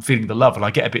and I'm feeling the love and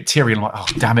I get a bit teary, and I'm like, oh,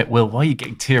 damn it, Will, why are you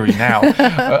getting teary now?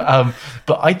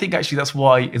 But I think actually that's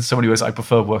why, in so many ways, I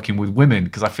prefer working with women,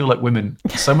 because I feel like women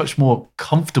are so much more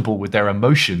comfortable with their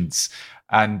emotions.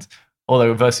 And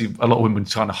although inversely, a lot of women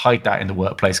trying to hide that in the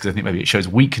workplace because I think maybe it shows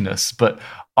weakness. But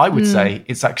I would say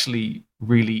it's actually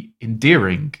really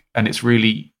endearing, and it's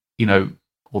really,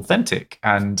 authentic,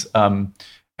 and it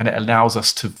allows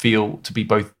us to be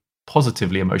both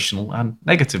positively emotional and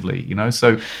negatively,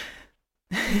 so.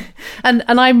 And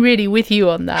I'm really with you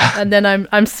on that. And then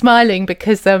I'm smiling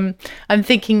because I'm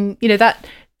thinking, that,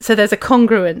 so there's a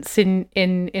congruence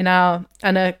in our,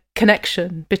 and a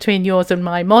connection between yours and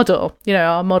my model,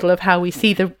 our model of how we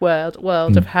see the world,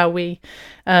 of how we,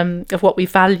 of what we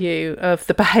value, of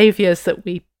the behaviors that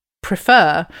we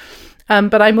prefer.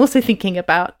 But I'm also thinking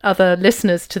about other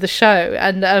listeners to the show,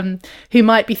 and who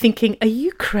might be thinking, are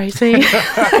you crazy?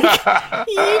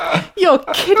 You're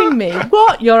kidding me.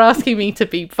 What? You're asking me to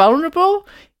be vulnerable?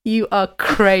 You are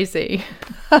crazy.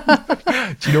 Do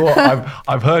you know what?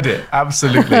 I've heard it.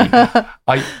 Absolutely.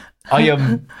 I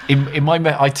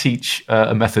teach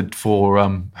a method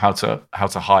for how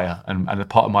to hire, and a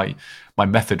part of my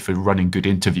method for running good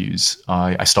interviews,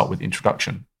 I start with the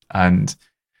introduction. And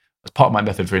as part of my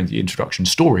method for the introduction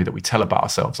story that we tell about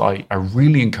ourselves, I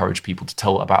really encourage people to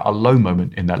tell about a low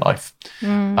moment in their life,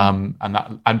 and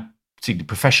particularly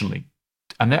professionally.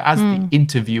 And as the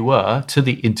interviewer to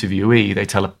the interviewee, they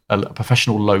tell a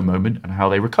professional low moment and how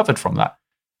they recovered from that.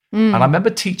 And I remember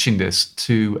teaching this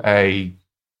to a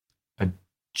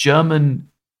German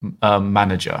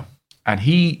manager, and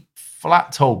he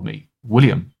flat told me,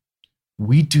 William,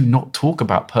 we do not talk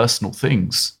about personal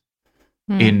things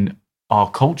in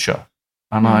our culture.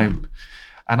 And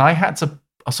I had to,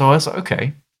 so I was like,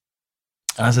 okay.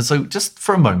 And I said, so just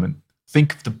for a moment,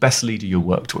 think of the best leader you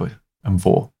worked with and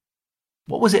for.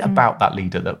 What was it about that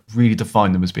leader that really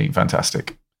defined them as being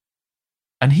fantastic?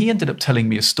 And he ended up telling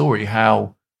me a story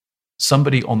how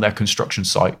somebody on their construction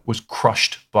site was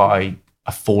crushed by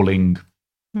a falling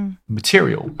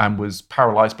material and was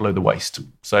paralyzed below the waist.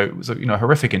 So it was a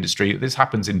horrific industry. This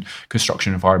happens in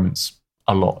construction environments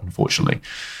a lot, unfortunately.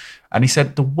 And he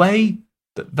said the way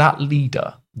that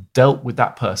leader dealt with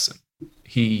that person,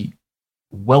 he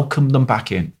welcomed them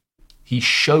back in. He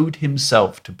showed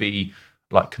himself to be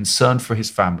concerned for his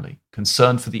family,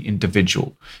 concerned for the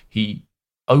individual. He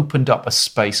opened up a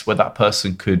space where that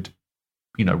person could,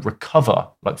 recover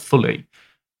fully.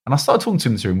 And I started talking to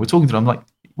him in this room. We're talking to him. I'm like,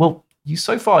 well, you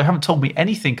so far haven't told me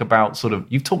anything about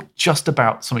you've talked just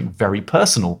about something very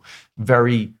personal,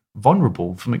 very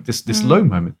vulnerable, something this low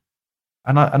moment.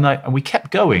 And we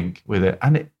kept going with it,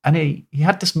 and he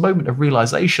had this moment of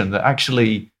realization that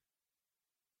actually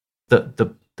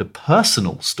the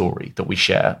personal story that we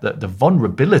share, the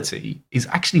vulnerability, is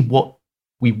actually what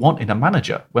we want in a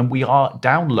manager. When we are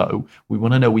down low, we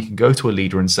want to know we can go to a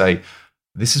leader and say,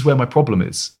 this is where my problem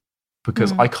is,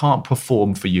 because I can't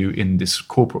perform for you in this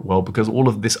corporate world because all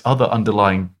of this other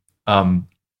underlying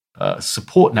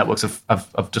support networks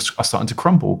are starting to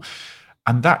crumble,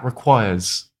 and that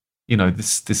requires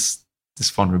this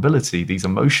vulnerability, these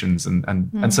emotions,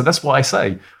 and so that's why I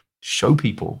say, show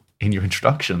people in your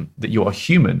introduction that you are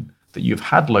human, that you've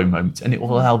had low moments, and it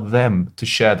will allow them to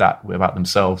share that about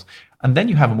themselves, and then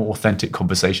you have a more authentic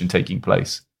conversation taking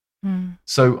place.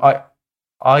 So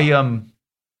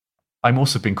I'm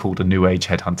also been called a new age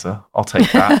headhunter. I'll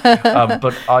take that.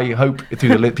 But I hope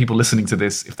through the people listening to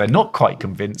this, if they're not quite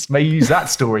convinced, may use that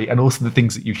story and also the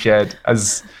things that you shared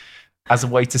as a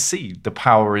way to see the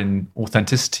power in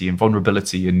authenticity and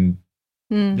vulnerability and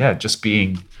just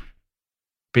being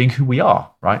who we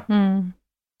are, right?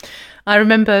 I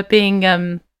remember being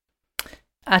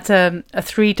at a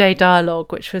 3-day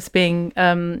dialogue, which was being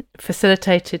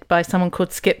facilitated by someone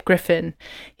called Skip Griffin.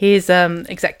 He is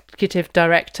executive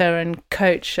director and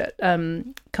coach at a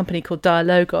company called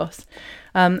Dialogos.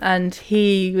 And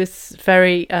he was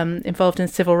very involved in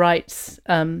civil rights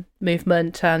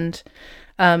movement, and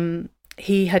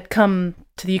he had come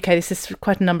to the UK. This is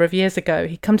quite a number of years ago.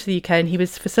 He'd come to the UK and he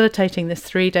was facilitating this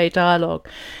 3-day dialogue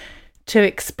to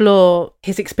explore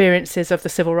his experiences of the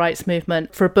civil rights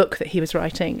movement for a book that he was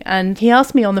writing. And he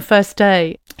asked me on the first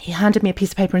day, he handed me a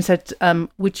piece of paper and said,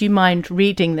 would you mind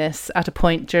reading this at a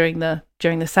point during the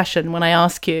session? When I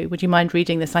ask you, would you mind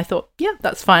reading this? I thought, yeah,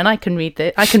 that's fine. I can read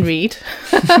it. I can read.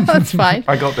 That's fine.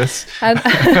 I got this. And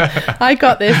I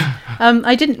got this.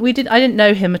 I didn't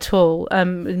know him at all.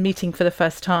 Meeting for the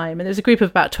first time, and there was a group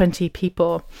of about 20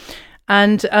 people,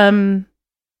 and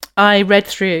I read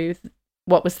through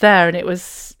what was there, and it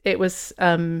was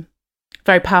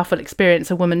very powerful experience,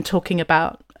 a woman talking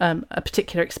about a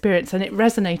particular experience, and it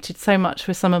resonated so much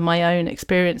with some of my own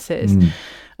experiences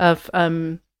of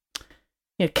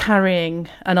carrying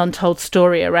an untold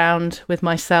story around with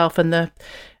myself, and the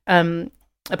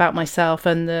about myself,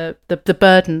 and the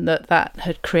burden that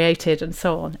had created, and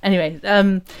so on. Anyway,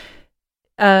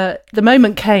 the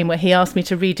moment came where he asked me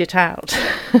to read it out,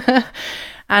 and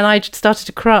I started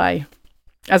to cry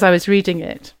as I was reading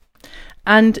it.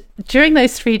 And during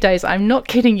those 3 days, I'm not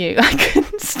kidding you, I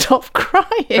couldn't stop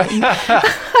crying.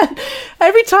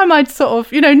 Every time I'd sort of,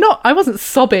 I wasn't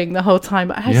sobbing the whole time,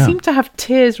 but I seemed to have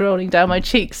tears rolling down my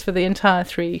cheeks for the entire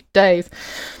 3 days.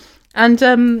 And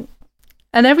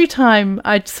every time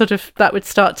that would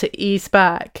start to ease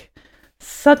back,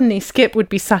 suddenly Skip would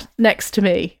be sat next to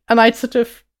me, and I'd sort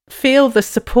of feel the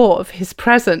support of his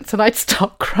presence, and I'd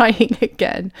start crying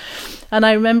again. And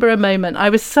I remember a moment, I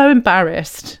was so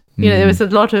embarrassed. There was a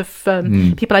lot of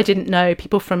people I didn't know,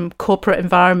 people from corporate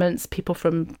environments, people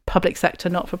from public sector,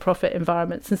 not-for-profit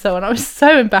environments, and so on. I was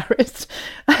so embarrassed.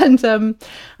 And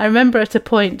I remember at a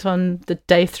point on the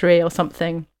day 3 or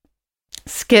something,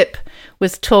 Skip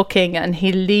was talking, and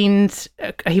he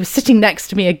was sitting next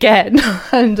to me again,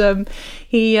 and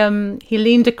he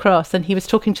leaned across, and he was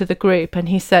talking to the group, and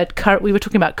he said, we were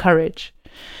talking about courage.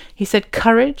 He said,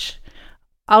 "Courage?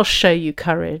 I'll show you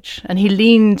courage." And he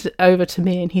leaned over to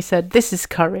me and he said, "This is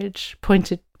courage,"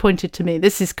 pointed to me.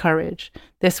 "This is courage,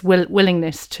 this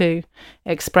willingness to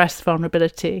express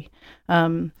vulnerability,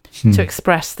 to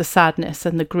express the sadness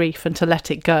and the grief, and to let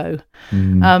it go."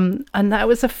 And that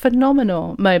was a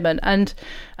phenomenal moment. And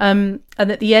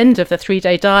at the end of the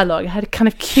 3-day dialogue, I had a kind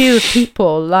of queue of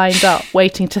people lined up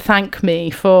waiting to thank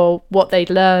me for what they'd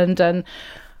learned. And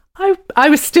I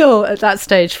was still at that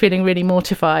stage feeling really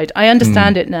mortified. I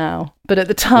understand it now, but at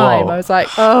the time I was like,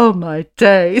 "Oh my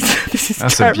days, this is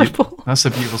terrible." That's a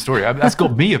beautiful story. That's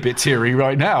got me a bit teary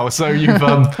right now. So you've,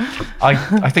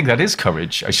 I think that is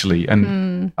courage, actually.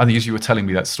 And I think as you were telling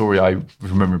me that story, I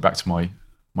remember back to my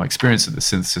experience at the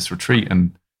Synthesis retreat,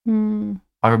 and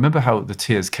I remember how the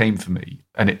tears came for me.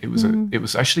 And it was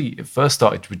actually, it first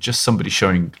started with just somebody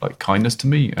showing like kindness to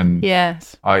me, and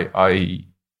yes, I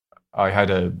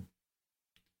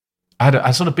had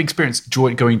a sort of big experience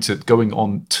going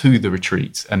on to the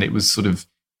retreat, and it was sort of,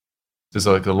 there's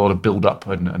like a lot of build up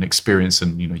and experience,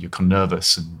 and you're kind of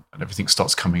nervous, and everything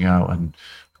starts coming out, and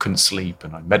I couldn't sleep,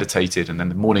 and I meditated, and then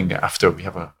the morning after we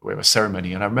have a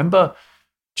ceremony, and I remember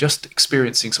just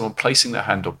experiencing someone placing their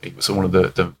hand on me. It was one of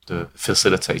the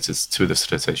facilitators, two of the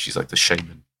facilitators. She's like the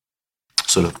shaman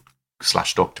sort of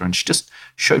 / doctor, and she just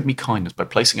showed me kindness by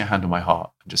placing her hand on my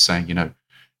heart and just saying,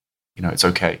 it's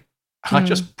okay. And I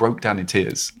just broke down in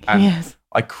tears, and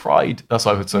I cried. That's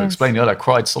what I was explaining earlier. I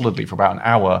cried solidly for about an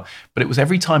hour, but it was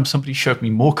every time somebody showed me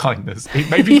more kindness, it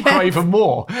made me cry even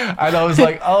more. And I was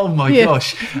like, oh my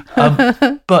gosh.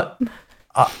 But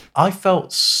I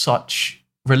felt such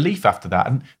relief after that.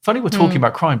 And funny we're talking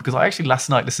about crying, because I actually last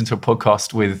night listened to a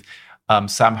podcast with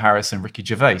Sam Harris and Ricky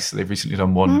Gervais. They've recently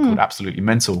done one called Absolutely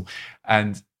Mental.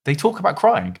 And they talk about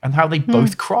crying and how they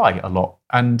both cry a lot.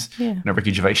 And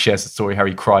Ricky Gervais shares the story how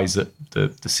he cries at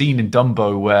the scene in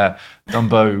Dumbo where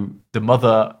Dumbo, the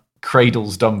mother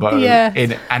cradles Dumbo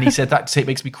in, and he said that it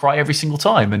makes me cry every single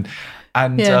time.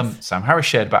 And Sam Harris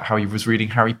shared about how he was reading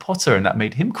Harry Potter and that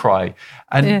made him cry.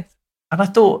 And I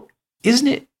thought, isn't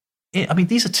it? I mean,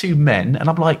 these are two men, and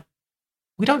I'm like,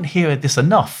 we don't hear this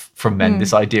enough from men.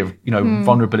 This idea of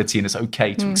vulnerability, and it's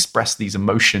okay to express these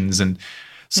emotions, and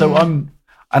so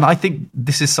And I think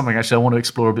this is something actually I want to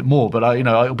explore a bit more, but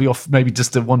I'll be off maybe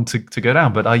just the one to go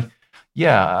down. But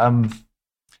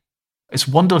it's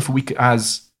wonderful we could,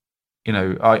 as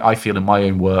I feel in my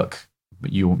own work,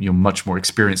 but you're much more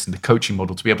experienced in the coaching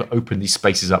model, to be able to open these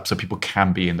spaces up so people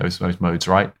can be in those modes,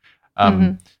 right?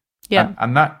 And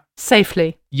that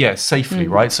safely. Yeah, safely,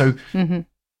 right? So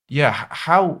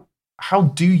how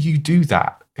do you do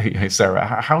that, Sarah?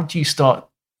 How do you start?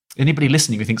 Anybody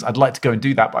listening who thinks I'd like to go and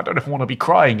do that, but I don't know if I want to be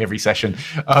crying every session.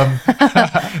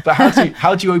 But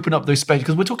how do you open up those spaces?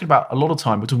 Because we're talking about, a lot of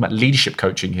time, we're talking about leadership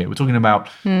coaching here. We're talking about,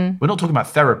 we're not talking about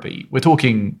therapy. We're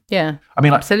talking, I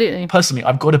mean, absolutely. Personally,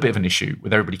 I've got a bit of an issue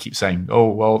with everybody keeps saying, oh,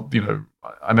 well, I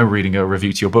remember reading a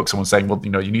review to your book, someone saying, well,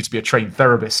 you need to be a trained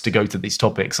therapist to go to these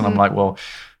topics. And I'm like, well,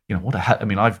 what the hell? I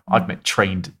mean, I've met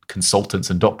trained consultants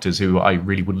and doctors who I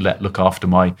really wouldn't let look after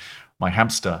my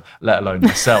hamster, let alone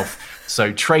myself.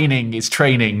 So training is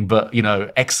training, but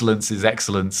excellence is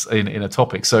excellence in a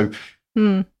topic. So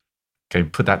okay,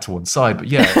 put that to one side. But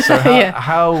so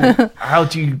how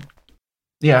do you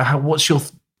what's your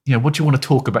what do you want to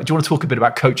talk about? Do you want to talk a bit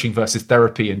about coaching versus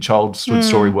therapy and child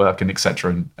story work and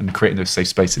etc. and creating those safe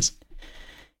spaces?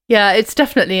 Yeah, it's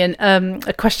definitely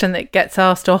a question that gets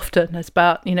asked often. Is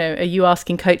about are you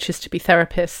asking coaches to be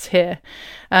therapists here?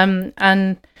 I'm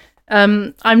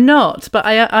not, but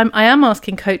I am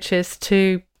asking coaches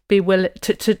to be willing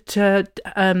to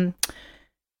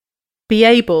be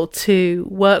able to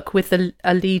work with a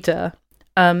leader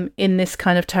in this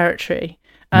kind of territory,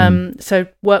 So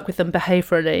work with them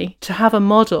behaviourally to have a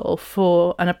model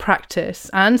for and a practice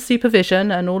and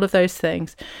supervision and all of those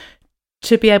things,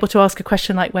 to be able to ask a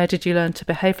question like, where did you learn to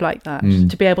behave like that?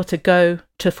 To be able to go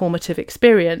to formative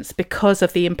experience because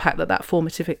of the impact that that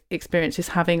formative experience is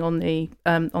having on the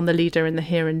leader in the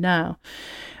here and now.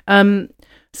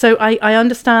 So I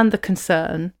understand the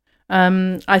concern.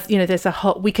 There's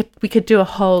we could do a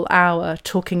whole hour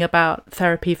talking about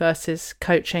therapy versus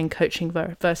coaching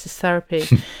versus therapy.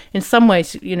 In some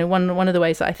ways, one of the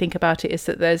ways that I think about it is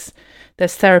that there's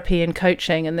therapy in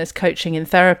coaching and there's coaching in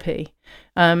therapy,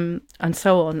 and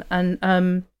so on.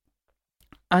 And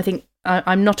I think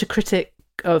I'm not a critic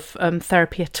of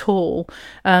therapy at all.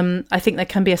 I think there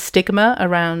can be a stigma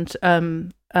around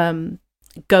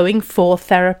going for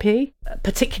therapy,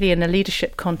 particularly in a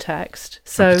leadership context.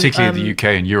 So particularly in the UK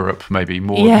and Europe, maybe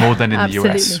more than in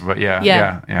absolutely. the US. But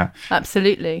yeah,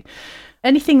 absolutely.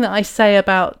 Anything that I say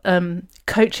about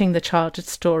coaching the childhood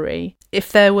story,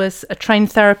 if there was a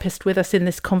trained therapist with us in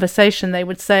this conversation, they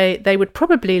would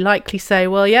probably likely say,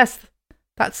 well, yes,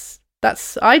 that's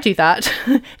I do that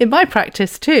in my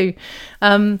practice too.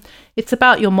 It's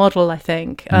about your model, I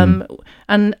think.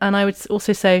 And I would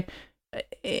also say,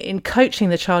 in coaching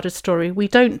the childhood story, we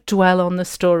don't dwell on the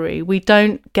story. We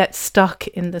don't get stuck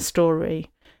in the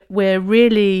story. We're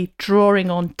really drawing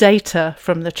on data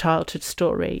from the childhood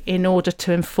story in order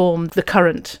to inform the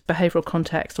current behavioural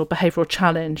context or behavioural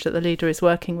challenge that the leader is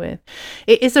working with.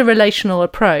 It is a relational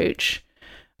approach,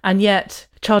 and yet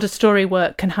childhood story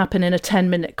work can happen in a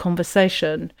 10-minute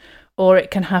conversation, or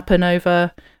it can happen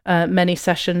over many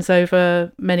sessions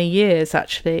over many years,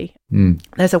 actually.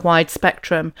 There's a wide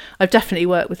spectrum. I've definitely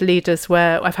worked with leaders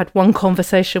where I've had one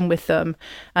conversation with them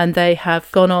and they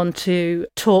have gone on to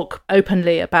talk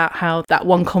openly about how that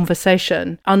one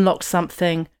conversation unlocked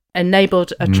something,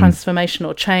 enabled a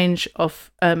transformational change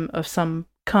of some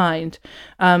kind,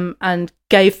 and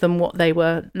gave them what they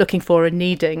were looking for and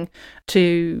needing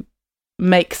to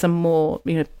make some more,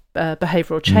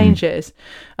 behavioural changes.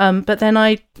 But then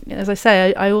I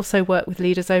also work with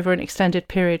leaders over an extended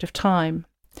period of time.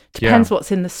 Depends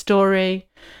what's in the story,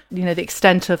 the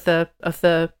extent of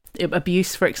the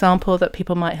abuse, for example, that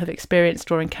people might have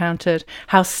experienced or encountered,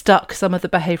 how stuck some of the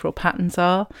behavioural patterns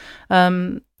are.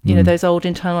 Those old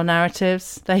internal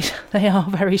narratives, they are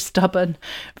very stubborn,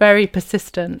 very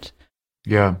persistent.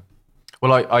 Yeah.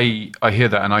 Well, I hear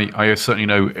that, and I certainly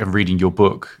know in reading your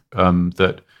book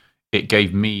that it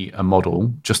gave me a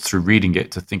model just through reading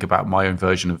it to think about my own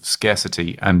version of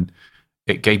scarcity, and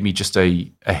it gave me just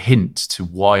a hint to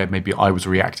why maybe I was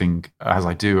reacting as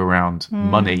I do around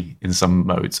money in some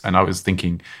modes. And I was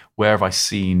thinking, where have I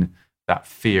seen that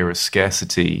fear of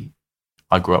scarcity?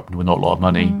 I grew up with not a lot of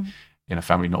money, in a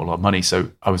family not a lot of money.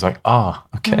 So I was like,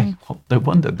 okay, well, no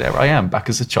wonder there I am back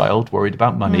as a child, worried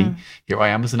about money. Here I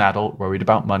am as an adult, worried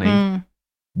about money.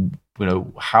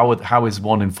 How is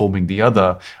one informing the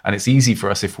other? And it's easy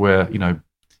for us if we're,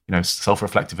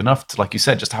 self-reflective enough to, like you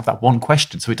said, just have that one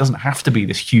question. So it doesn't have to be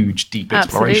this huge, deep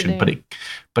exploration,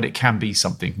 but it can be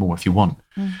something more if you want.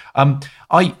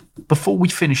 Before we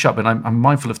finish up, and I'm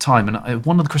mindful of time, and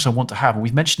one of the questions I want to have, and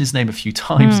we've mentioned his name a few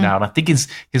times now, and I think his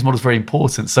model is very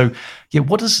important. So,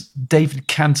 what does David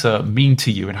Kanter mean to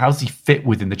you, and how does he fit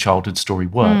within the childhood story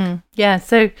work?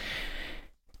 So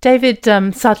David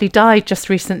sadly died just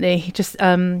recently, just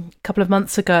a couple of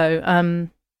months ago,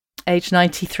 age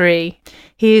 93.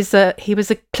 He was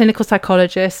a clinical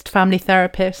psychologist, family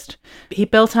therapist. He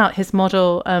built out his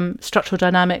model, structural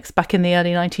dynamics, back in the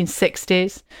early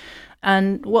 1960s.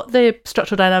 And what the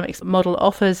structural dynamics model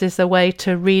offers is a way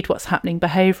to read what's happening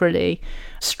behaviourally,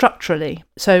 structurally.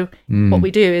 So what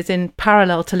we do is, in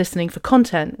parallel to listening for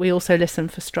content, we also listen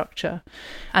for structure.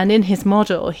 And in his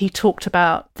model, he talked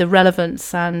about the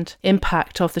relevance and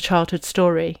impact of the childhood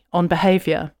story on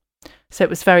behaviour. So it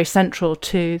was very central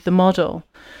to the model.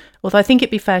 Although I think it'd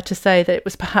be fair to say that it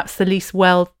was perhaps the least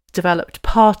well-developed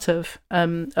part of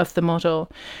the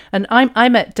model. And I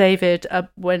met David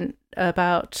when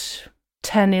about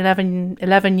 10,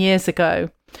 11 years ago.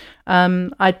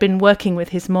 I'd been working with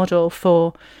his model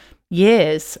for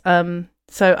years.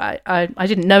 So I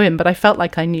didn't know him, but I felt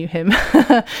like I knew him.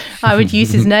 I would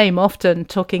use his name often,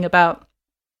 talking about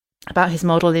his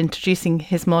model, introducing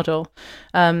his model,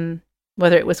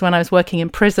 whether it was when I was working in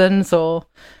prisons or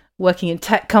working in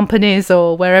tech companies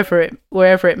or wherever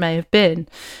it may have been.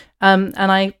 And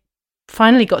I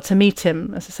finally got to meet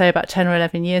him, as I say, about 10 or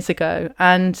 11 years ago,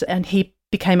 and he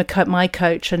became my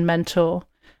coach and mentor.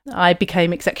 I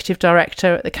became executive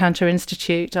director at the Kanter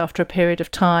Institute after a period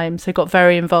of time, so got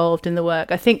very involved in the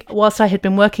work. I think whilst I had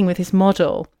been working with his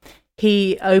model,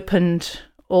 he opened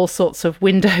all sorts of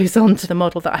windows onto the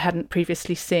model that I hadn't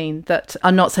previously seen that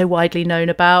are not so widely known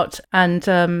about.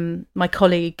 And my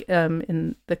colleague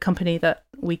in the company that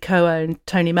we co-own,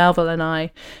 Tony Melville, and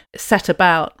I set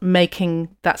about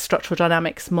making that structural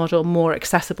dynamics model more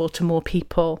accessible to more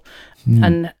people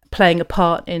and playing a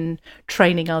part in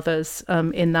training others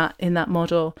in that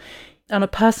model. On a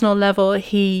personal level,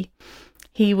 he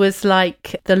was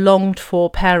like the longed-for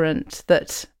parent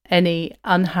that any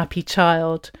unhappy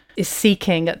child is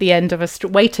seeking at the end of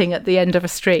waiting at the end of a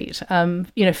street.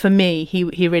 For me,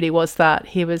 he really was that.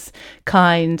 He was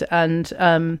kind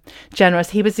and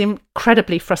generous. He was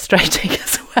incredibly frustrating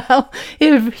as well.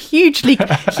 He was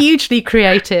hugely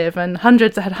creative and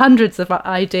had hundreds of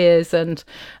ideas and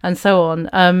so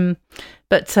on.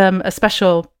 But a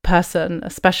special person, a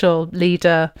special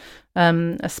leader,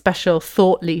 a special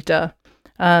thought leader,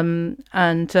 and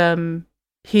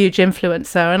huge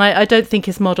influencer. And I don't think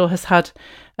his model has had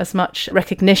as much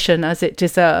recognition as it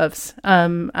deserves.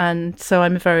 And so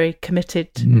I'm very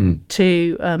committed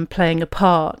to playing a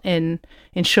part in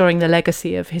ensuring the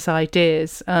legacy of his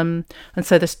ideas. And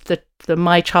so the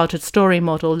My Childhood Story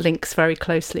model links very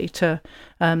closely to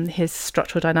his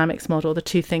structural dynamics model. The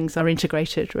two things are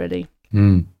integrated, really.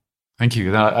 Thank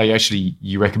you.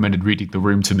 You recommended reading The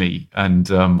Room to me, and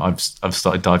I've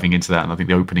started diving into that, and I think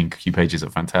the opening few pages are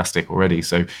fantastic already.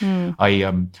 So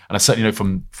I certainly know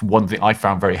from one thing I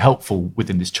found very helpful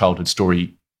within this childhood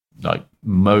story like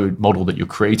model that you're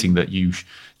creating, that you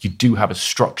do have a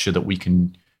structure that we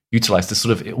can utilize to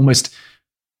sort of, it almost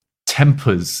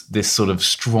tempers this sort of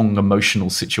strong emotional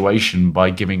situation by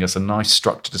giving us a nice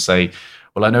structure to say,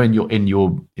 well, I know in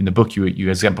the book you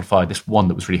exemplify this one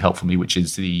that was really helpful for me, which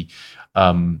is the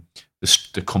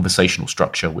conversational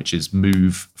structure, which is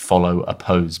move, follow,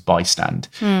 oppose, bystand.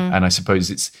 And I suppose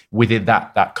it's within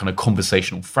that kind of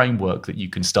conversational framework that you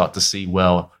can start to see,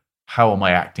 well, how am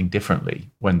I acting differently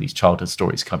when these childhood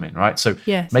stories come in, right? So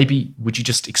maybe would you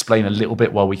just explain a little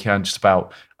bit while we can just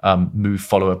about move,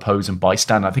 follow, oppose, and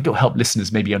bystand? I think it'll help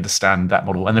listeners maybe understand that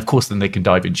model. And of course, then they can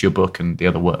dive into your book and the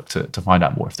other work to find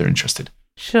out more if they're interested.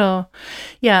 Sure.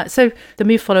 Yeah. So the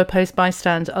move, follow, oppose,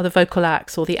 bystand are the vocal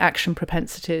acts or the action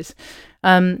propensities.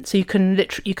 So you can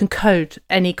code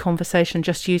any conversation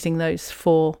just using those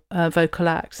four vocal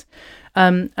acts.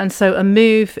 And so a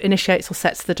move initiates or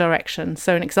sets the direction.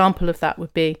 So an example of that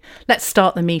would be, let's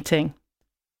start the meeting.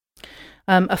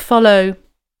 A follow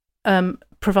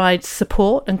provides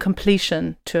support and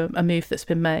completion to a move that's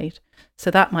been made. So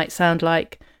that might sound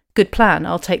like, good plan,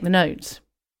 I'll take the notes.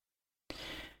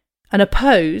 An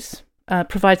oppose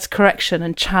provides correction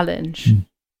and challenge.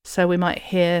 So we might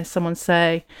hear someone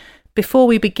say, before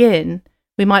we begin,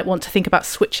 we might want to think about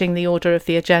switching the order of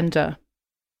the agenda.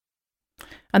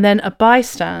 And then a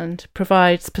bystand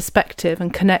provides perspective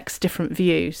and connects different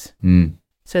views.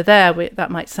 So that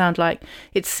might sound like,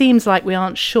 it seems like we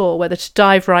aren't sure whether to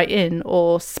dive right in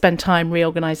or spend time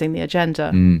reorganizing the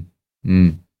agenda.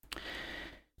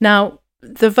 Now,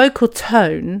 the vocal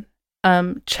tone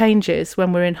changes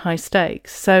when we're in high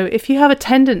stakes. So if you have a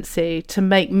tendency to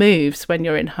make moves when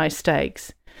you're in high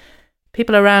stakes,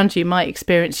 people around you might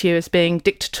experience you as being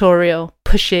dictatorial,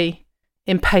 pushy,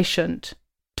 impatient.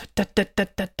 If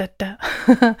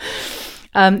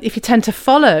you tend to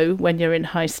follow when you're in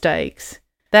high stakes,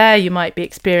 there you might be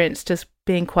experienced as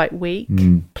being quite weak,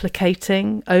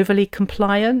 placating, overly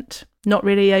compliant, not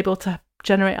really able to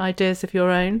generate ideas of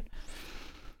your own.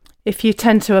 If you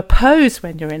tend to oppose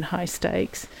when you're in high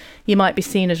stakes, you might be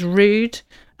seen as rude,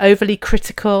 overly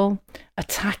critical,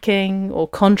 attacking or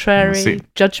contrary,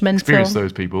 judgmental. Experience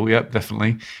those people, yep,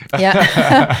 definitely.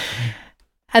 Yeah.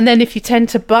 And then if you tend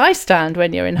to bystand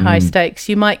when you're in high stakes,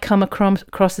 you might come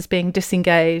across as being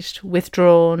disengaged,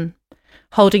 withdrawn,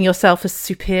 holding yourself as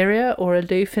superior or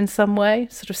aloof in some way,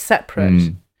 sort of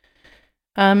separate.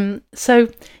 So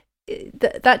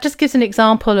that just gives an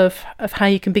example of how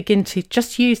you can begin to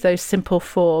just use those simple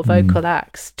four vocal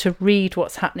acts to read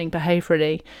what's happening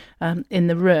behaviourally in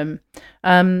the room.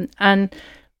 And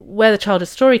where the childhood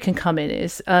story can come in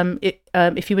is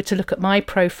if you were to look at my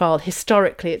profile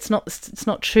historically, it's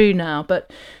not true now,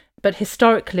 but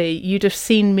historically you'd have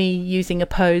seen me using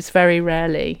oppose very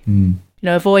rarely,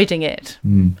 avoiding it.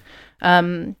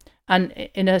 And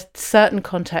in a certain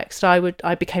context,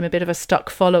 I became a bit of a stuck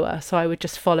follower. So I would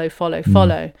just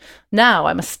follow. Now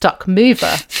I'm a stuck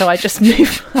mover. So I just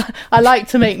move. I like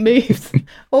to make moves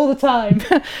all the time.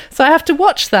 So I have to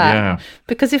watch that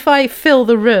because if I fill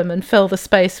the room and fill the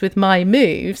space with my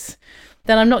moves,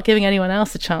 then I'm not giving anyone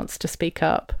else a chance to speak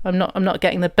up. I'm not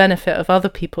getting the benefit of other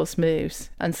people's moves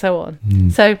and so on.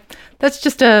 So that's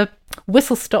just a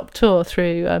whistle-stop tour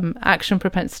through action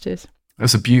propensities.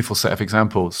 That's a beautiful set of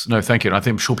examples. No, thank you. And I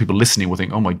think I'm sure people listening will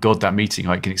think, "Oh my God, that meeting!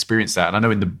 I can experience that." And I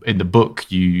know in the book,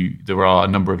 there are a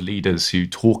number of leaders who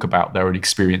talk about their own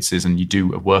experiences, and you do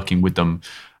working with them.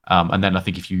 And then I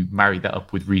think if you marry that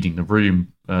up with reading The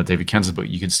Room, David Kanzer's book,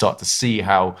 you can start to see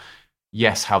how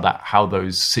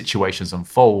those situations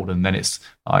unfold. And then it's,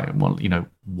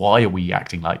 why are we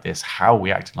acting like this? How are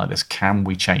we acting like this? Can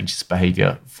we change this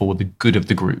behavior for the good of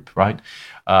the group, right?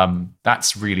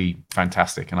 That's really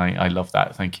fantastic. And I love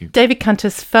that. Thank you. David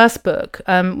Kanter's first book,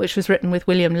 which was written with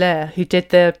William Lear, they did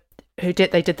the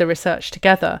research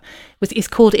together, is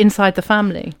called Inside the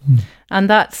Family. And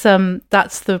that's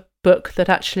the book that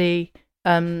actually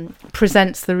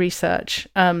presents the research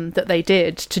that they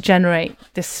did to generate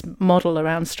this model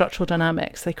around structural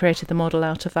dynamics. They created the model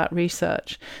out of that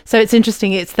research. So it's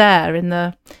interesting. It's there in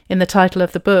the title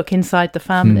of the book, Inside the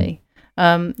Family.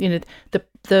 The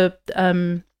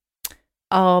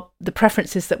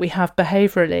preferences that we have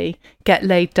behaviourally get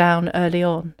laid down early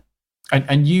on.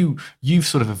 And you've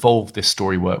sort of evolved this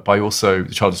story work by also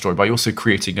the childhood story by also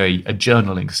creating a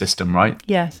journaling system, right?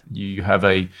 Yes. You have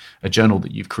a journal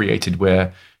that you've created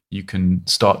where you can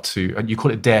start to, and you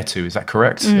call it Dare To, is that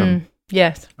correct?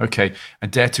 Yes. Okay.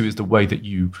 And Dare To is the way that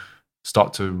you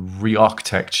start to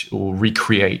re-architect or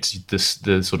recreate the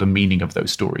sort of meaning of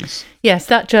those stories. Yes,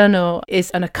 that journal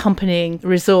is an accompanying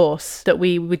resource that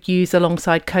we would use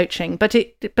alongside coaching, but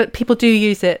people do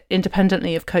use it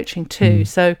independently of coaching too.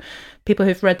 So people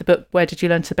who've read the book Where Did You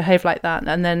Learn to Behave Like That,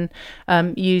 and then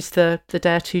use the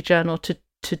Dare To journal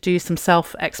to do some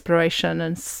self-exploration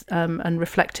and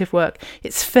reflective work.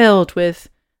 It's filled with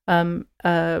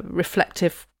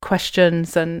reflective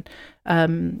questions and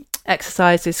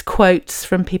exercises, quotes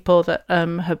from people that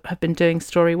have been doing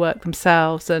story work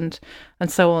themselves, and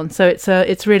so on. So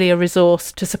it's really a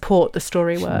resource to support the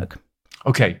story work.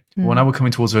 Okay, well, now we're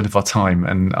coming towards the end of our time,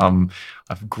 and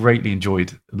I've greatly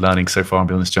enjoyed learning so far and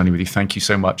being on this journey with you. Thank you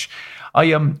so much.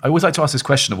 I always like to ask this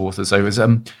question of authors, though, is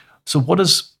so what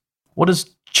has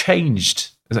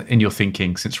changed in your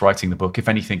thinking since writing the book, if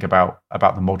anything, about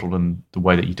the model and the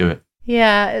way that you do it?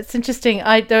 Yeah, it's interesting.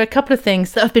 There are a couple of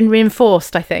things that have been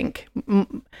reinforced, I think,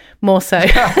 more so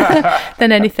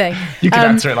than anything. You can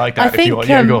answer it like that if you want.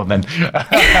 Yeah, go on then.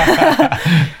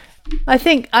 I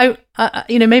think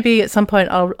maybe at some point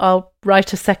I'll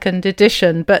write a second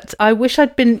edition, but I wish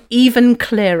I'd been even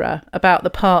clearer about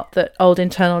the part that old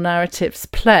internal narratives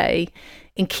play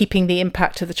in keeping the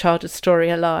impact of the childhood story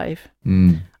alive.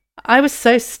 I was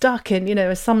so stuck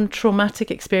in, some traumatic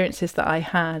experiences that I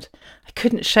had. I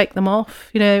couldn't shake them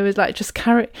off. It was like just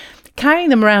carrying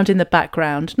them around in the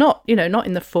background, not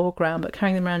in the foreground, but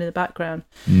carrying them around in the background.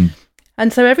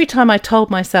 And so every time I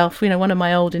told myself, one of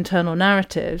my old internal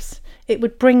narratives, it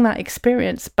would bring that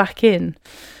experience back in.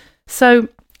 So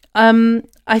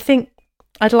I think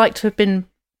I'd like to have been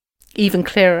even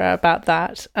clearer about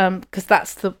that, because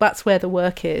that's where the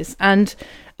work is. And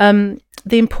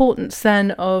the importance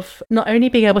then of not only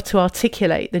being able to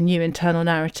articulate the new internal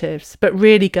narratives, but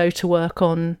really go to work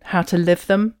on how to live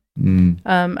them,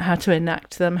 how to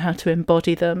enact them, how to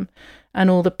embody them,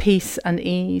 and all the peace and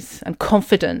ease and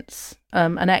confidence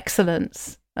and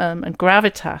excellence and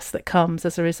gravitas that comes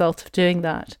as a result of doing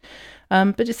that.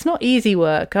 But it's not easy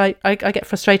work. I get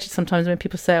frustrated sometimes when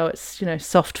people say, "Oh, it's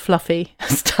soft, fluffy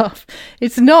stuff."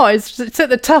 It's not. It's at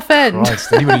the tough end.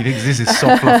 Christ, anybody thinks this is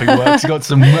soft, fluffy work? It's got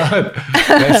some.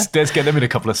 Let's get them in a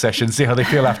couple of sessions, see how they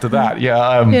feel after that.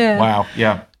 Yeah. Wow.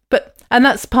 Yeah. And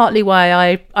that's partly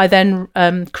why I then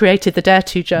created the Dare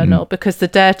To journal, because the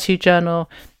Dare To journal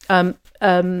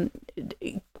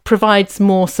provides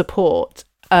more support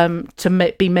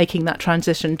to be making that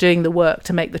transition, doing the work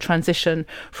to make the transition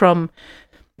from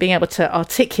being able to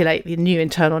articulate the new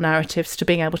internal narratives to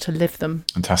being able to live them.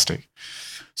 Fantastic.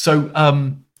 So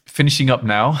finishing up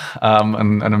now,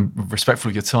 and I'm respectful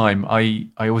of your time, I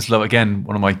always love, again,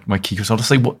 one of my key questions, I'll just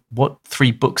say, what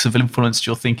 3 books have influenced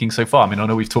your thinking so far? I mean, I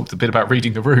know we've talked a bit about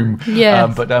reading The Room,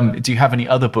 but do you have any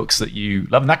other books that you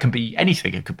love? And that can be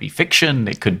anything. It could be fiction,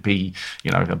 it could be,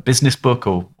 a business book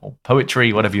or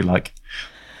poetry, whatever you like.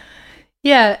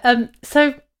 Yeah,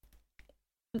 so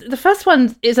the first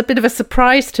one is a bit of a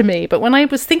surprise to me, but when I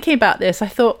was thinking about this, I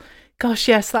thought, gosh,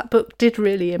 yes, that book did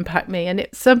really impact me. And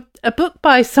it's a book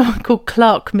by someone called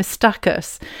Clark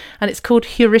Mistakis, and it's called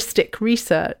Heuristic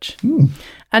Research.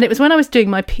 And it was when I was doing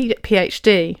my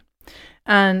PhD,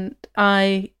 and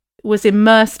I was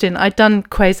immersed I'd done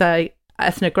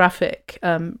quasi-ethnographic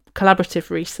collaborative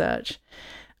research,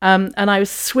 and I was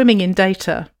swimming in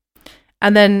data,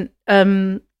 and then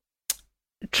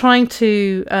trying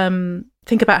to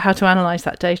think about how to analyse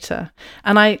that data.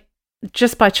 And I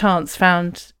just by chance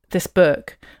found this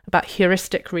book about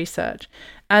heuristic research.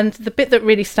 And the bit that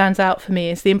really stands out for me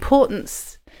is the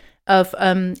importance of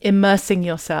immersing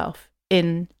yourself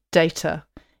in data,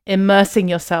 immersing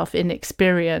yourself in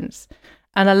experience,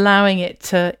 and allowing it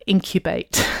to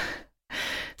incubate.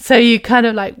 So you kind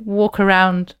of like walk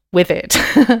around with it,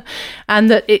 and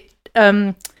that it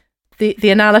the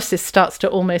analysis starts to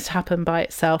almost happen by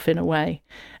itself in a way.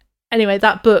 Anyway,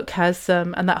 that book has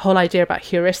and that whole idea about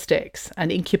heuristics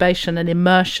and incubation and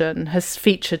immersion has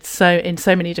featured in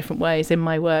so many different ways in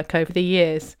my work over the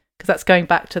years, because that's going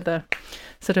back to the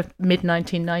sort of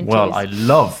mid-1990s. Well, I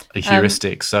love a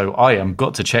heuristic, so I am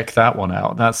got to check that one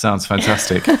out. That sounds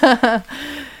fantastic.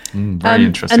 Very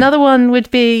interesting. Another one would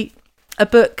be a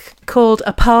book called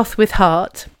A Path with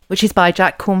Heart, which is by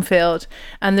Jack Kornfield.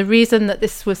 And the reason that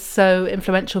this was so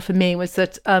influential for me was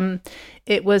that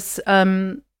it was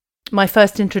my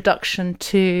first introduction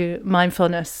to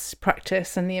mindfulness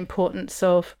practice and the importance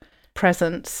of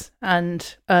presence,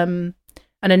 and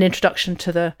an introduction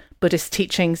to the Buddhist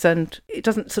teachings. And it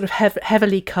doesn't sort of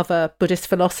heavily cover Buddhist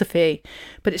philosophy,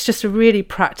 but it's just a really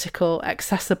practical,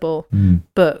 accessible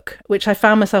book, which I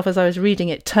found myself, as I was reading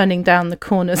it, turning down the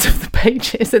corners of the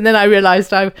pages. And then I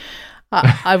realised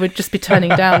I would just be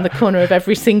turning down the corner of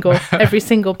every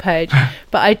single page.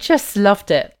 But I just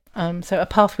loved it. So A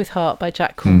Path with Heart by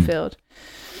Jack Kornfield.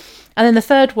 And then the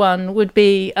third one would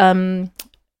be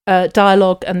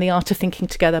Dialogue and the Art of Thinking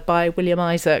Together by William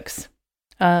Isaacs.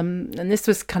 And this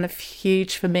was kind of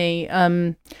huge for me,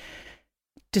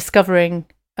 discovering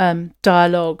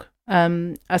dialogue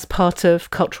as part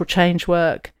of cultural change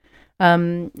work.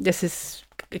 This is,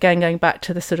 again, going back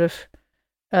to the sort of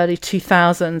early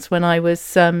 2000s when I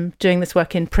was doing this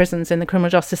work in prisons in the criminal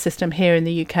justice system here in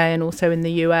the UK and also in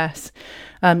the US,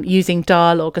 using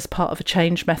dialogue as part of a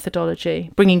change methodology,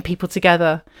 bringing people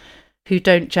together who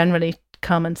don't generally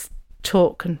come and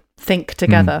talk and think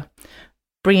together.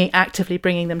 Actively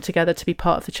bringing them together to be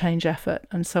part of the change effort,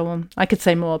 and so on. I could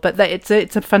say more, but it's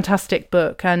a fantastic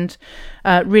book, and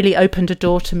really opened a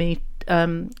door to me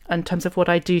in terms of what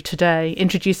I do today.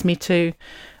 Introduced me to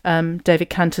David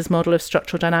Kanter's model of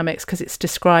structural dynamics, because it's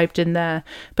described in there,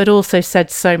 but also said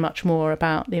so much more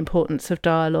about the importance of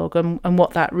dialogue and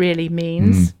what that really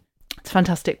means. It's a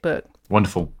fantastic book.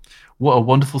 Wonderful. What a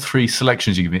wonderful three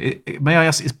selections you give me. May I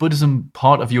ask, is Buddhism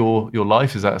part of your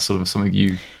life? Is that sort of something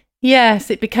you... Yes,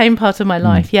 it became part of my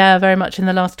life. Yeah, very much in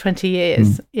the last 20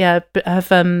 years. Yeah,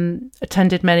 I've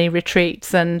attended many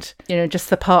retreats, and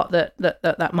just the part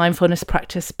that mindfulness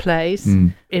practice plays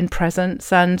in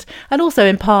presence, and also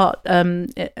in part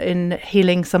in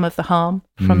healing some of the harm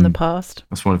from the past.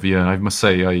 That's one of I must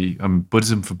say,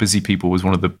 Buddhism for busy people was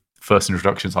one of the first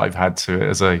introductions I've had to it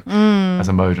as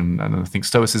a mode, and I think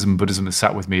Stoicism and Buddhism has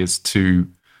sat with me as two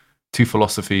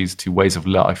philosophies, two ways of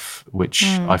life, which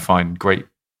I find great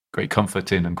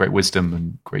comfort in, and great wisdom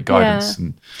and great guidance. Yeah.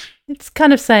 And it's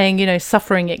kind of saying,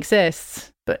 suffering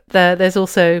exists, but there's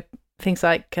also things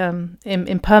like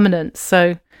impermanence.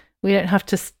 So we don't have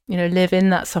to, live in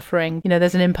that suffering.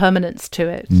 There's an impermanence to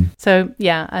it. So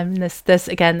yeah,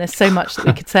 there's so much that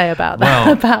we could say about that.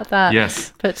 Well, about that.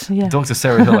 Yes, but yeah, Dr.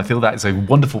 Sarah Hill, I feel that is a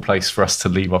wonderful place for us to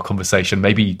leave our conversation.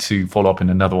 Maybe to follow up in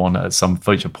another one at some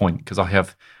future point, because I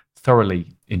have thoroughly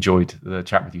enjoyed the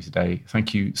chat with you today.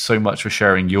 Thank you so much for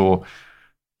sharing your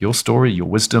story, your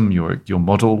wisdom, your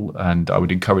model, and I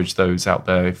would encourage those out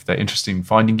there, if they're interested in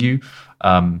finding you,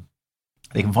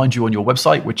 they can find you on your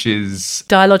website, which is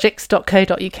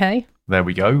dialogics.co.uk. There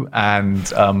we go,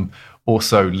 and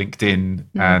also LinkedIn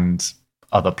and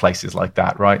other places like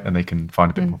that, right? And they can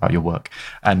find a bit more about your work.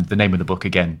 And the name of the book,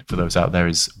 again, for those out there,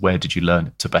 is Where Did You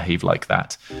Learn to Behave Like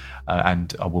That?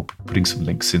 And I will be putting some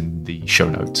links in the show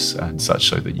notes and such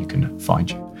so that you can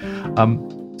find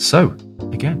you. So,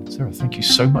 again, Sarah, thank you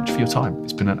so much for your time.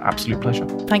 It's been an absolute pleasure.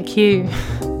 Thank you.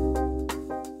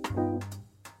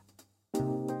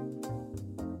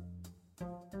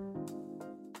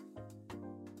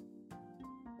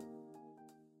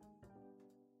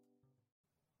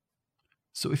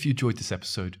 So if you enjoyed this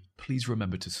episode, please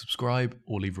remember to subscribe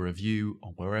or leave a review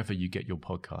on wherever you get your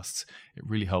podcasts. It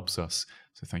really helps us,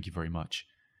 so thank you very much.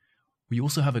 We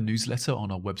also have a newsletter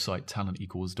on our website,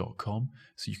 talentequals.com,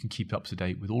 so you can keep up to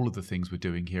date with all of the things we're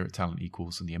doing here at Talent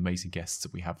Equals and the amazing guests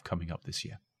that we have coming up this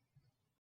year.